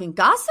we're talking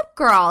Gossip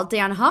Girl,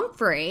 Dan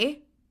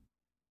Humphrey,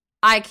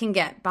 I can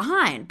get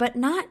behind, but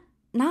not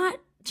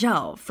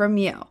Joe from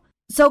You.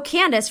 So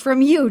Candace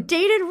from You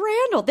dated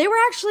Randall. They were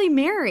actually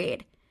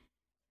married.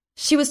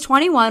 She was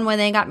 21 when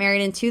they got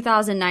married in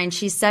 2009.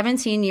 She's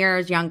 17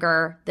 years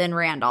younger than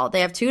Randall.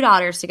 They have 2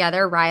 daughters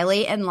together,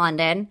 Riley and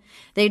London.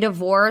 They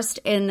divorced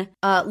in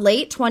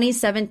late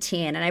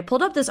 2017. And I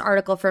pulled up this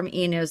article from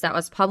E! News that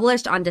was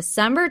published on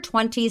December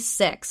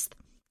 26th.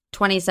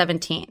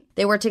 2017.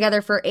 They were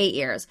together for 8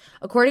 years.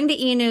 According to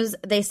E! News,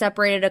 they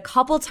separated a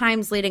couple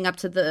times leading up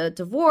to the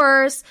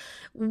divorce,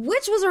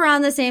 which was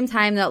around the same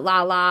time that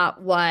Lala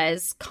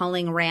was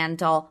calling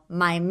Randall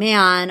my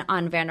man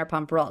on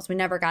Vanderpump Rules. We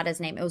never got his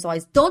name. It was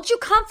always, don't you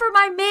come for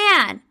my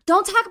man.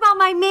 Don't talk about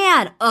my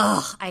man.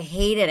 Ugh, I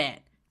hated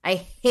it. I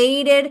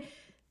hated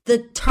the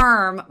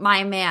term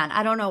my man.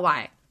 I don't know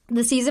why.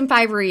 The season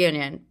 5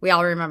 reunion, we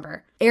all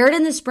remember, aired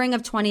in the spring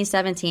of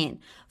 2017.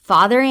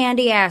 Father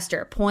Andy asked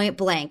her point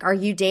blank, are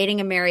you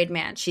dating a married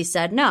man? She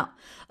said no.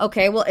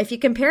 Okay, well, if you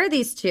compare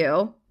these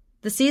two,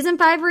 the season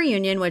 5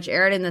 reunion, which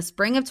aired in the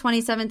spring of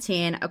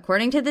 2017,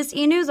 according to this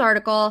E! News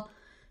article,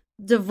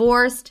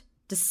 divorced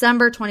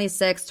December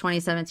 26,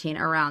 2017,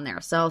 around there.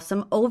 So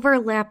some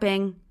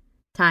overlapping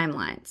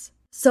timelines.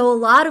 So a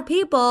lot of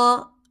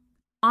people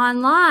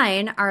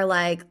online are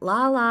like,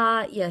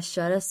 Lala, you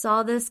should have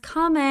saw this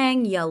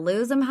coming. You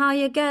lose them how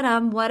you get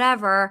them,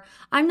 whatever.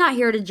 I'm not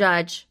here to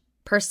judge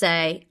per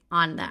se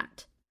on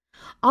that.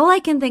 All I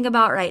can think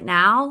about right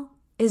now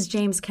is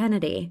James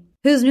Kennedy,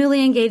 who's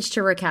newly engaged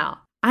to Raquel.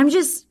 I'm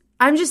just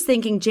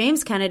thinking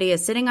James Kennedy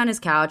is sitting on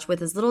his couch with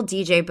his little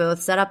DJ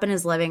booth set up in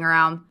his living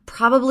room,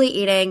 probably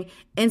eating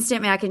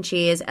instant mac and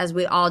cheese as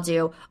we all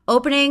do,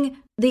 opening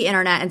the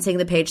internet and seeing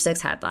the Page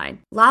 6 headline.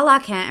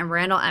 Lala Kent and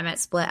Randall Emmett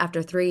split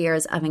after 3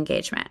 years of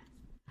engagement.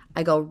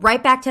 I go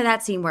right back to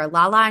that scene where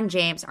Lala and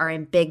James are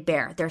in Big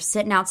Bear. They're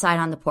sitting outside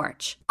on the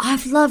porch.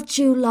 I've loved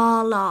you,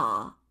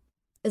 Lala.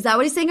 Is that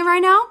what he's singing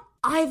right now?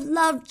 I've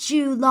loved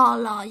you,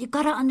 Lala. You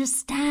gotta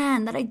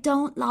understand that I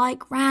don't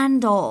like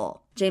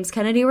Randall. James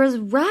Kennedy was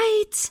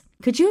right.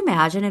 Could you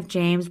imagine if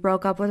James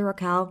broke up with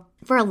Raquel?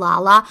 For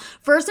Lala,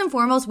 first and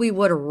foremost, we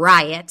would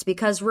riot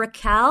because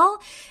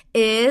Raquel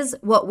is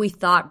what we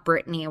thought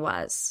Britney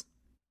was.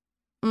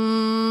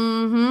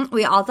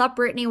 We all thought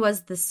Britney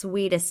was the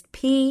sweetest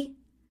pea.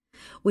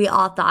 We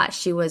all thought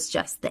she was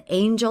just the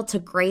angel to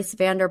grace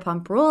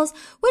Vanderpump Rules,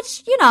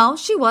 which,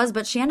 she was,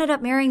 but she ended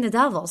up marrying the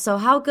devil. So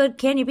how good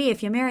can you be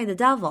if you marry the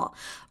devil?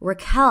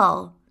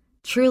 Raquel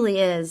truly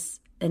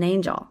is an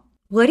angel.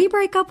 Would he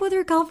break up with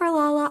Raquel for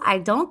Lala? I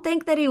don't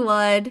think that he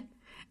would.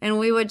 and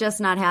we would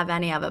just not have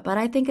any of it. But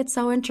I think it's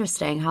so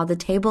interesting how the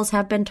tables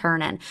have been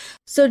turning.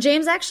 So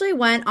James actually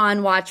went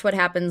on Watch What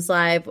Happens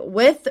Live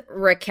with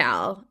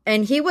Raquel,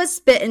 and he was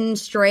spitting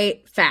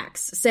straight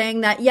facts,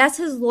 saying that yes,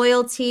 his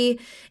loyalty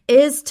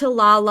is to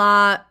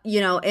Lala,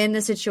 in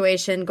the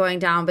situation going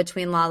down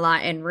between Lala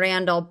and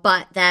Randall,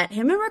 but that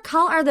him and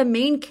Raquel are the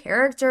main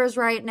characters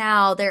right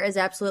now. There is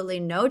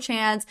absolutely no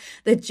chance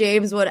that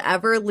James would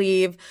ever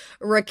leave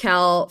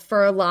Raquel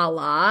for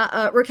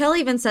Lala. Raquel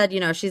even said,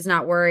 she's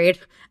not worried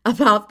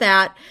about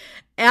that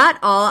at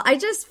all. I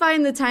just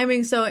find the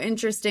timing so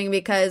interesting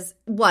because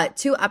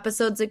 2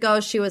 episodes ago,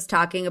 she was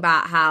talking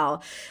about how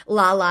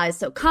Lala is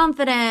so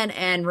confident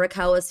and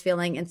Raquel was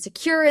feeling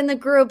insecure in the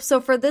group. So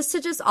for this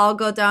to just all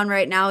go down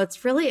right now,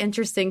 it's really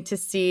interesting to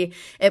see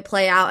it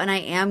play out. And I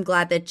am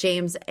glad that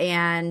James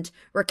and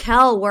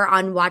Raquel were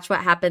on Watch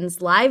What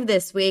Happens Live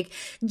this week.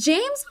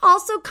 James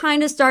also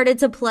kind of started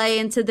to play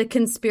into the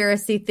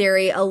conspiracy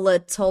theory a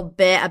little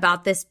bit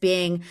about this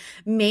being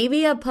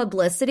maybe a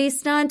publicity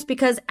stunt,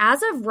 because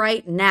as of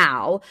right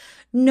now,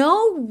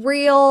 no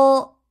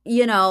real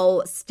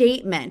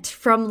statement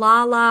from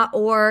Lala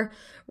or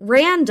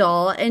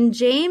Randall. And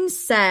James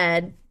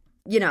said,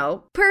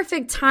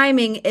 perfect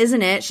timing,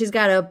 isn't it? She's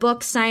got a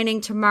book signing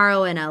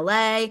tomorrow in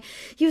LA.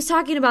 He was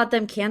talking about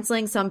them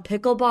canceling some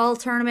pickleball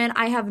tournament.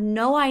 I have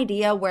no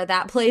idea where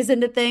that plays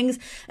into things.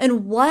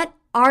 And what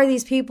are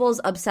these people's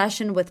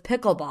obsession with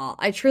pickleball?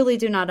 I truly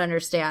do not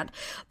understand.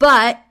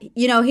 But,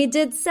 he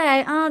did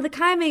say,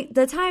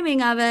 the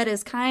timing of it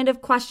is kind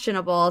of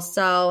questionable.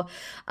 So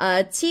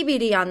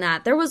TBD on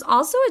that. There was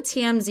also a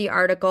TMZ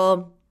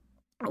article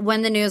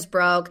when the news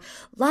broke.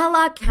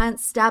 Lala Kent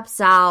steps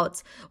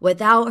out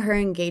without her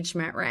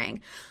engagement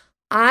ring.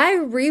 I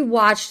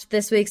rewatched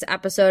this week's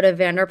episode of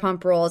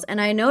Vanderpump Rules, and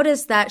I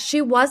noticed that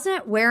she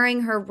wasn't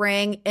wearing her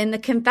ring in the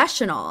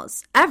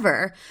confessionals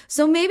ever.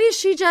 So maybe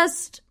she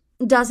just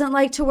doesn't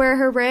like to wear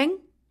her ring?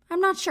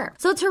 I'm not sure.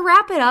 So to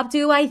wrap it up,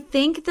 do I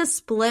think the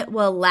split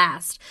will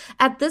last?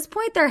 At this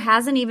point, there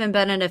hasn't even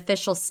been an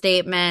official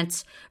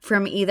statement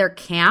from either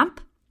camp.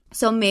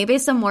 So maybe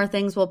some more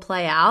things will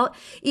play out.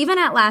 Even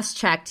at last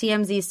check,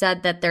 TMZ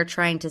said that they're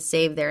trying to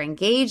save their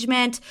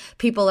engagement.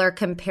 People are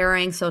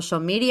comparing social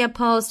media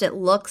posts. It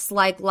looks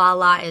like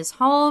Lala is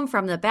home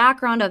from the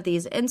background of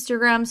these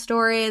Instagram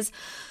stories.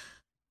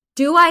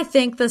 Do I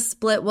think the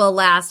split will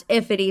last,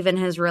 if it even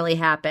has really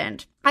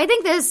happened? I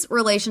think this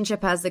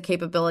relationship has the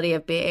capability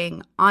of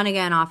being on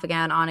again, off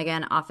again, on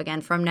again, off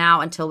again from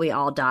now until we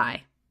all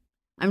die.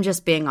 I'm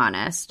just being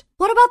honest.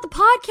 What about the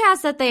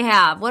podcast that they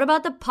have? What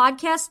about the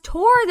podcast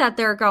tour that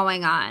they're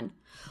going on?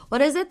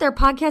 What is it? Their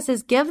podcast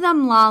is Give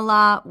Them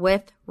Lala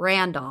with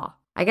Randall.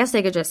 I guess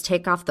they could just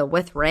take off the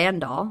with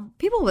Randall.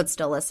 People would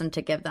still listen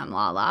to Give Them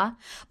Lala.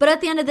 But at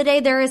the end of the day,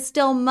 there is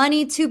still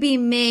money to be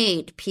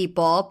made,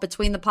 people,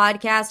 between the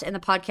podcast and the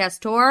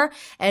podcast tour,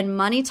 and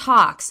money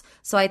talks.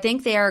 So I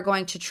think they are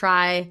going to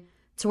try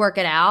to work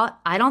it out.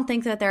 I don't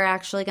think that they're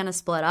actually going to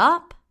split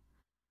up.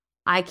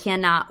 I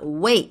cannot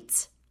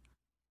wait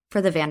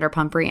for the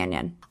Vanderpump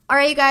reunion. All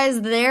right, you guys,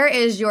 there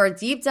is your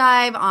deep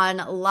dive on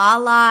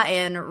Lala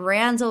and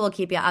Randall. We'll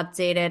keep you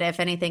updated if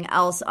anything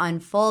else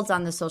unfolds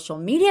on the social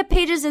media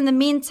pages. In the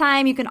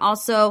meantime, you can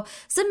also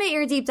submit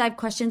your deep dive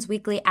questions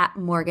weekly at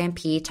Morgan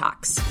P.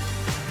 Talks.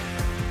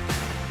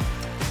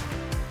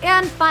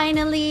 And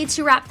finally,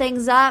 to wrap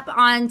things up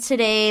on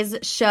today's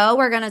show,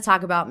 we're going to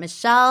talk about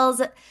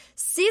Michelle's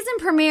season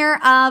premiere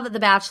of The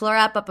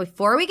Bachelorette. But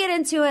before we get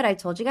into it, I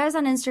told you guys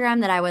on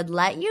Instagram that I would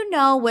let you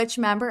know which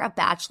member of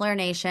Bachelor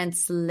Nation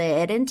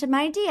slid into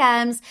my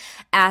DMs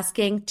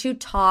asking to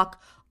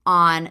talk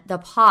on the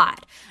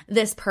pod.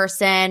 This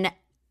person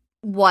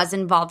was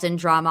involved in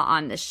drama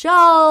on the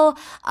show.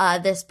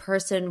 This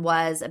person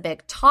was a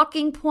big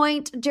talking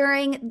point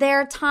during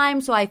their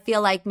time. So I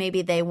feel like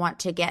maybe they want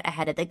to get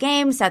ahead of the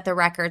game, set the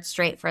record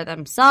straight for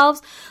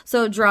themselves.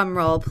 So drum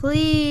roll,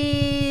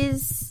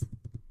 please.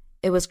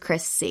 It was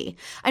Chris C.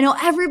 I know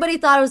everybody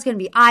thought it was going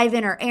to be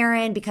Ivan or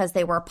Aaron because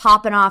they were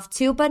popping off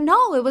too, but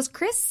no, it was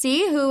Chris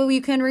C, who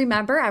you can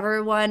remember.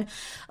 Everyone,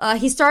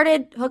 he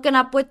started hooking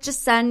up with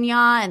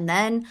Jasenia, and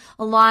then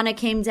Alana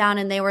came down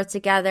and they were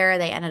together.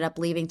 They ended up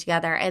leaving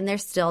together, and they're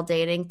still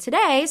dating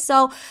today.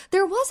 So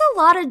there was a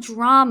lot of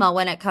drama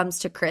when it comes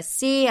to Chris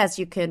C. As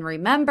you can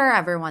remember,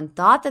 everyone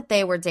thought that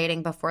they were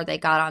dating before they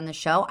got on the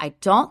show. I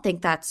don't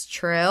think that's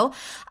true.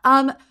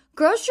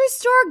 Grocery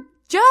store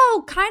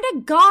Joe kind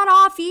of got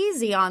off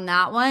easy on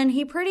that one.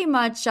 He pretty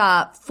much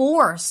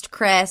forced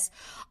Chris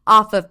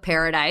off of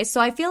Paradise. So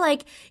I feel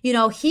like,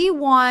 he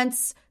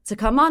wants to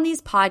come on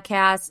these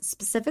podcasts,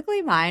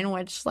 specifically mine,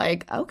 which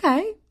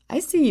okay, I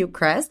see you,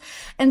 Chris,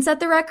 and set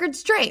the record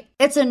straight.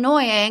 It's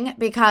annoying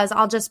because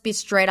I'll just be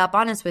straight up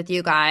honest with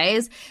you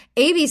guys.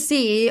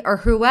 ABC or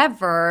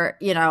whoever,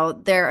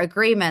 their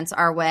agreements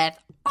are with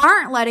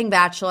aren't letting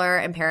Bachelor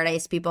and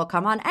Paradise people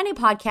come on any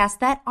podcast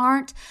that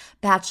aren't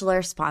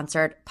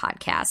Bachelor-sponsored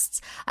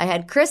podcasts. I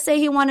had Chris say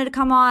he wanted to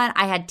come on.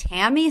 I had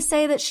Tammy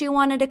say that she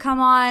wanted to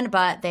come on,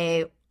 but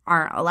they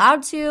aren't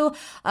allowed to.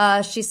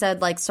 She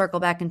said, like, circle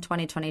back in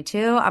 2022.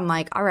 I'm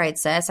like, all right,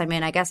 sis. I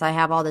mean, I guess I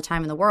have all the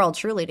time in the world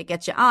truly to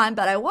get you on,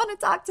 but I want to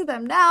talk to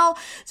them now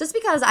just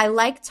because I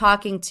like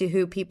talking to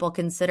who people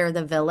consider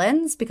the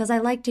villains because I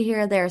like to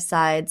hear their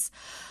sides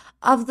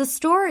of the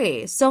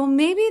story. So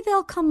maybe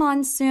they'll come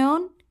on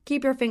soon.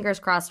 Keep your fingers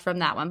crossed from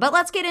that one. But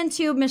let's get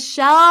into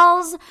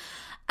Michelle's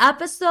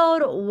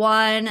episode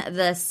 1,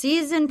 the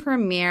season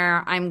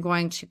premiere. I'm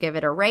going to give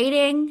it a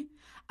rating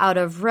out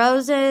of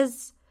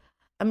roses.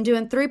 I'm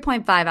doing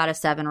 3.5 out of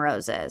 7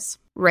 roses.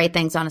 Rate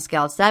things on a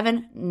scale of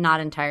 7. Not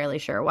entirely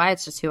sure why.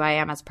 It's just who I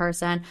am as a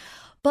person.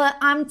 But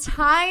I'm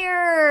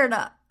tired.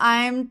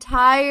 I'm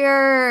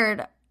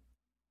tired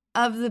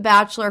of the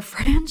Bachelor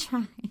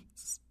franchise.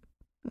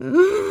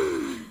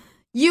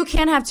 You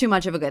can't have too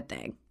much of a good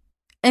thing.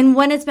 And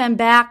when it's been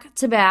back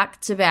to back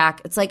to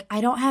back, it's like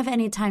I don't have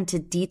any time to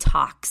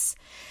detox.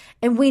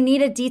 And we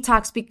need a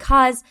detox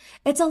because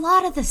it's a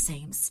lot of the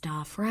same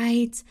stuff,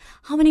 right?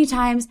 How many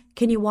times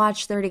can you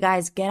watch 30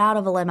 guys get out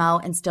of a limo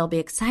and still be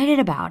excited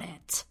about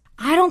it?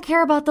 I don't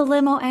care about the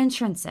limo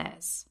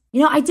entrances.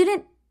 You know, I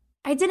didn't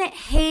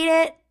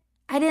hate it.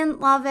 I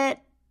didn't love it.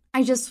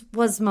 I just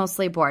was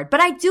mostly bored.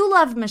 But I do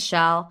love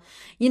Michelle.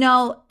 You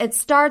know, it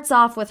starts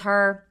off with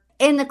her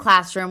in the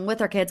classroom with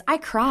her kids. I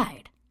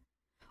cried.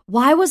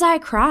 Why was I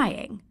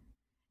crying?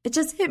 It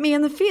just hit me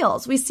in the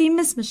feels. We see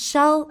Miss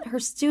Michelle, her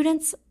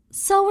students,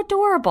 so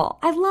adorable.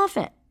 I love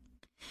it.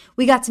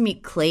 We got to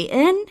meet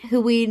Clayton,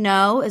 who we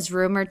know is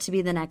rumored to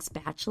be the next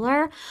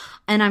Bachelor.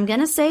 And I'm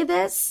going to say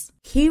this.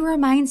 He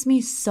reminds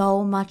me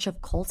so much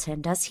of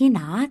Colton, does he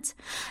not?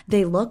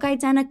 They look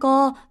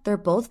identical. They're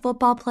both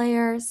football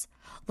players.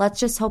 Let's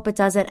just hope it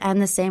doesn't end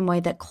the same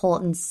way that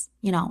Colton's,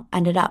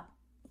 ended up.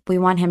 We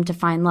want him to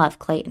find love,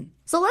 Clayton.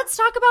 So let's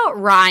talk about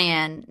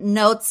Ryan,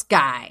 notes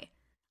guy.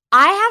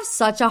 I have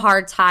such a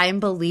hard time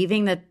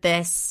believing that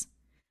this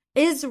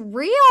is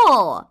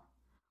real.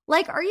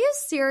 Like, are you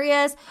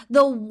serious?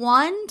 The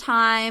one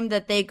time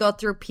that they go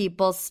through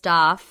people's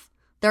stuff,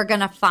 they're going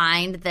to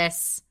find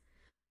this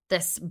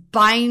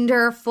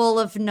binder full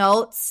of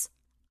notes.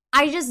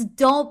 I just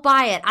don't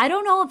buy it. I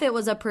don't know if it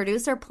was a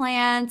producer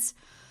plant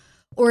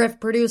or if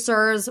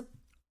producers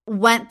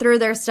went through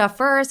their stuff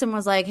first and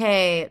was like,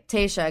 hey,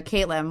 Tayshia,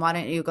 Caitlin, why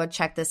don't you go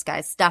check this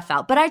guy's stuff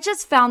out? But I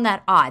just found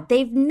that odd.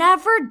 They've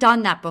never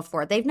done that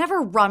before. They've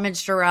never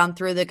rummaged around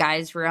through the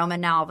guy's room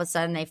and now all of a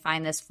sudden they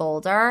find this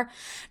folder.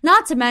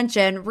 Not to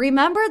mention,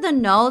 remember the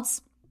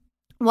notes?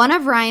 One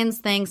of Ryan's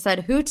things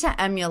said who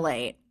to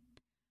emulate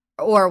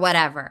or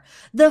whatever.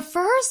 The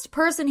first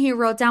person he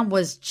wrote down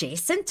was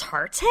Jason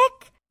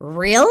Tartick?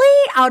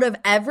 Really? Out of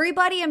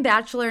everybody in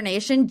Bachelor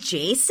Nation,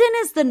 Jason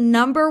is the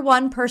number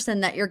one person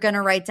that you're going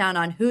to write down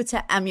on who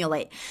to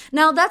emulate.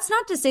 Now, that's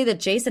not to say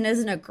that Jason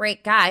isn't a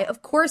great guy.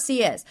 Of course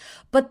he is.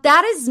 But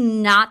that is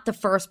not the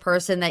first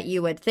person that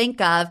you would think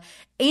of.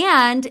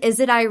 And is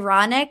it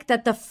ironic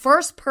that the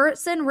first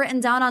person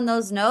written down on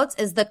those notes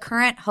is the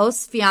current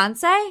host's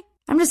fiance?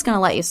 I'm just going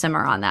to let you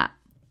simmer on that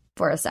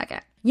for a second.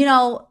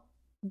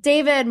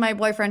 David, my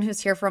boyfriend who's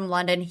here from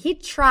London, he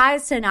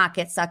tries to not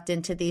get sucked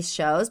into these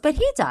shows, but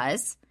he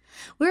does.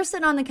 We were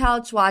sitting on the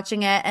couch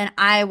watching it, and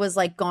I was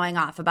like going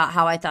off about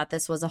how I thought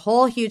this was a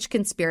whole huge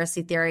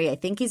conspiracy theory. I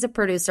think he's a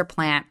producer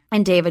plant.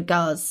 And David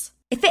goes,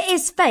 if it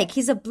is fake,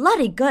 he's a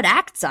bloody good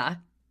actor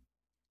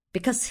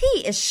because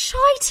he is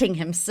shiting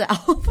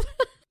himself.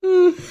 I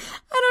don't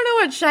know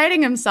what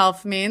shiting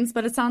himself means,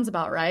 but it sounds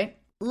about right.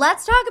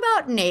 Let's talk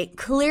about Nate.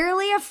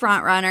 Clearly a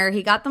front runner.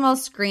 He got the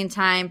most screen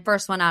time.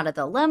 First one out of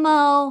the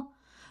limo.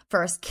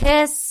 First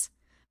kiss.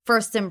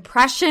 First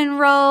impression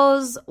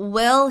rose.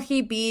 Will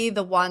he be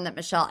the one that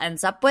Michelle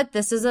ends up with?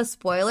 This is a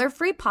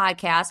spoiler-free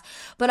podcast,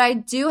 but I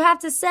do have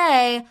to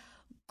say,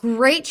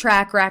 great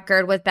track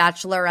record with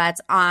bachelorettes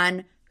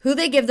on who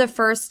they give the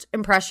first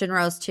impression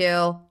rose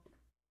to.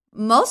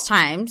 Most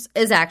times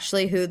is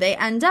actually who they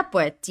end up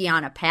with.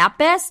 Deanna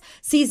Pappas,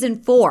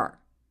 season 4.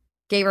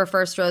 Gave her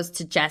first rose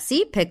to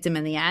Jesse, picked him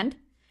in the end.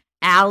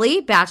 Allie,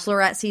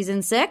 Bachelorette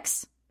season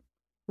 6.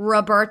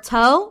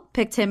 Roberto,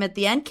 picked him at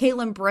the end.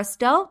 Caitlin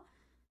Bristow,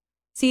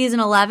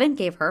 season 11,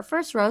 gave her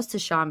first rose to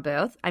Sean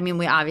Booth. I mean,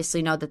 we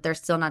obviously know that they're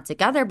still not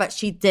together, but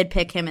she did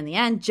pick him in the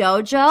end.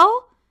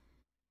 JoJo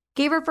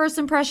gave her first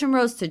impression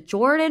rose to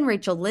Jordan.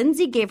 Rachel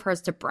Lindsay gave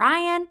hers to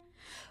Brian.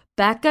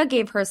 Becca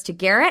gave hers to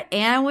Garrett.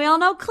 And we all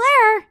know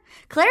Claire.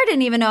 Claire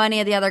didn't even know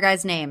any of the other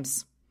guys'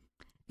 names.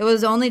 It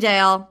was only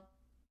Dale.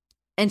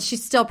 And she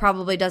still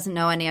probably doesn't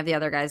know any of the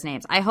other guys'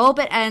 names. I hope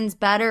it ends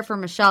better for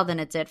Michelle than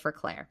it did for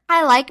Claire.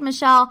 I like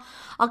Michelle.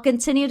 I'll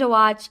continue to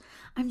watch.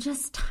 I'm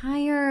just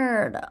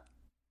tired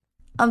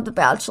of the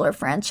Bachelor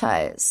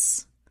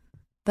franchise.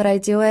 But I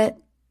do it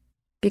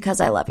because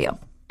I love you.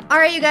 All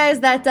right, you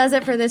guys, that does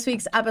it for this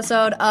week's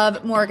episode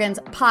of Morgan's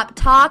Pop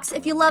Talks.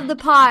 If you love the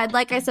pod,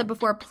 like I said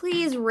before,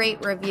 please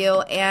rate,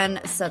 review,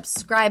 and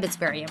subscribe. It's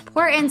very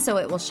important, so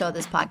it will show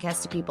this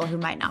podcast to people who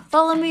might not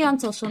follow me on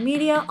social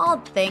media, all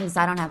things.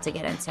 I don't have to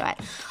get into it.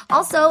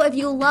 Also, if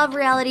you love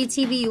reality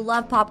TV, you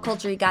love pop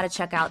culture, you got to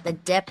check out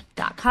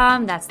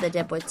thedip.com. That's the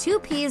dip with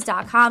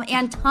 2Ps.com,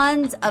 and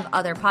tons of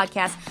other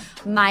podcasts.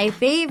 My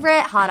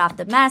favorite, Hot Off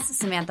the Mess,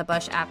 Samantha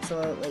Bush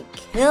absolutely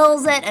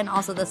kills it, and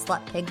also the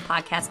Slut Pig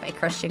podcast by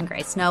Christian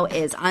Grey Snow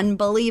is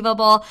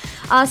unbelievable.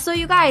 So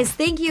you guys,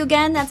 thank you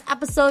again. That's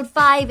episode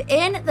 5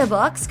 in the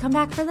books. Come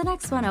back for the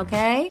next one,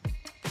 okay?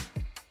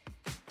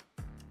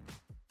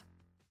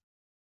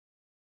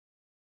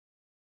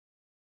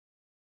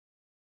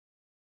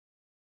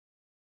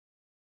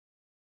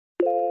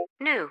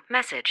 New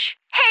message.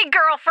 Hey,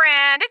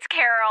 girlfriend, it's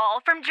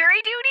Carol from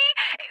jury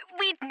duty.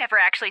 We never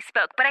actually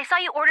spoke, but I saw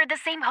you ordered the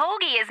same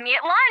hoagie as me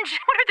at lunch.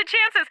 What are the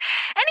chances?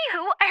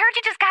 Anywho, I heard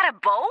you just got a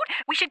boat.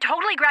 We should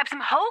totally grab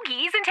some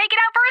hoagies and take it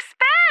out for a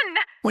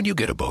spin. When you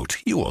get a boat,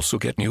 you also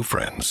get new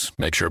friends.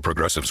 Make sure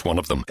Progressive's one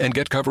of them and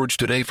get coverage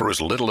today for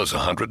as little as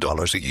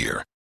 $100 a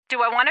year.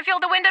 Do I want to feel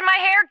the wind in my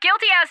hair?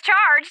 Guilty as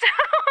charged.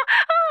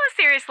 Oh,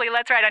 seriously,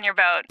 let's ride on your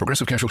boat.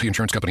 Progressive Casualty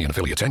Insurance Company and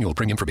affiliates. Annual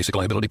premium for basic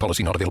liability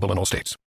policy not available in all states.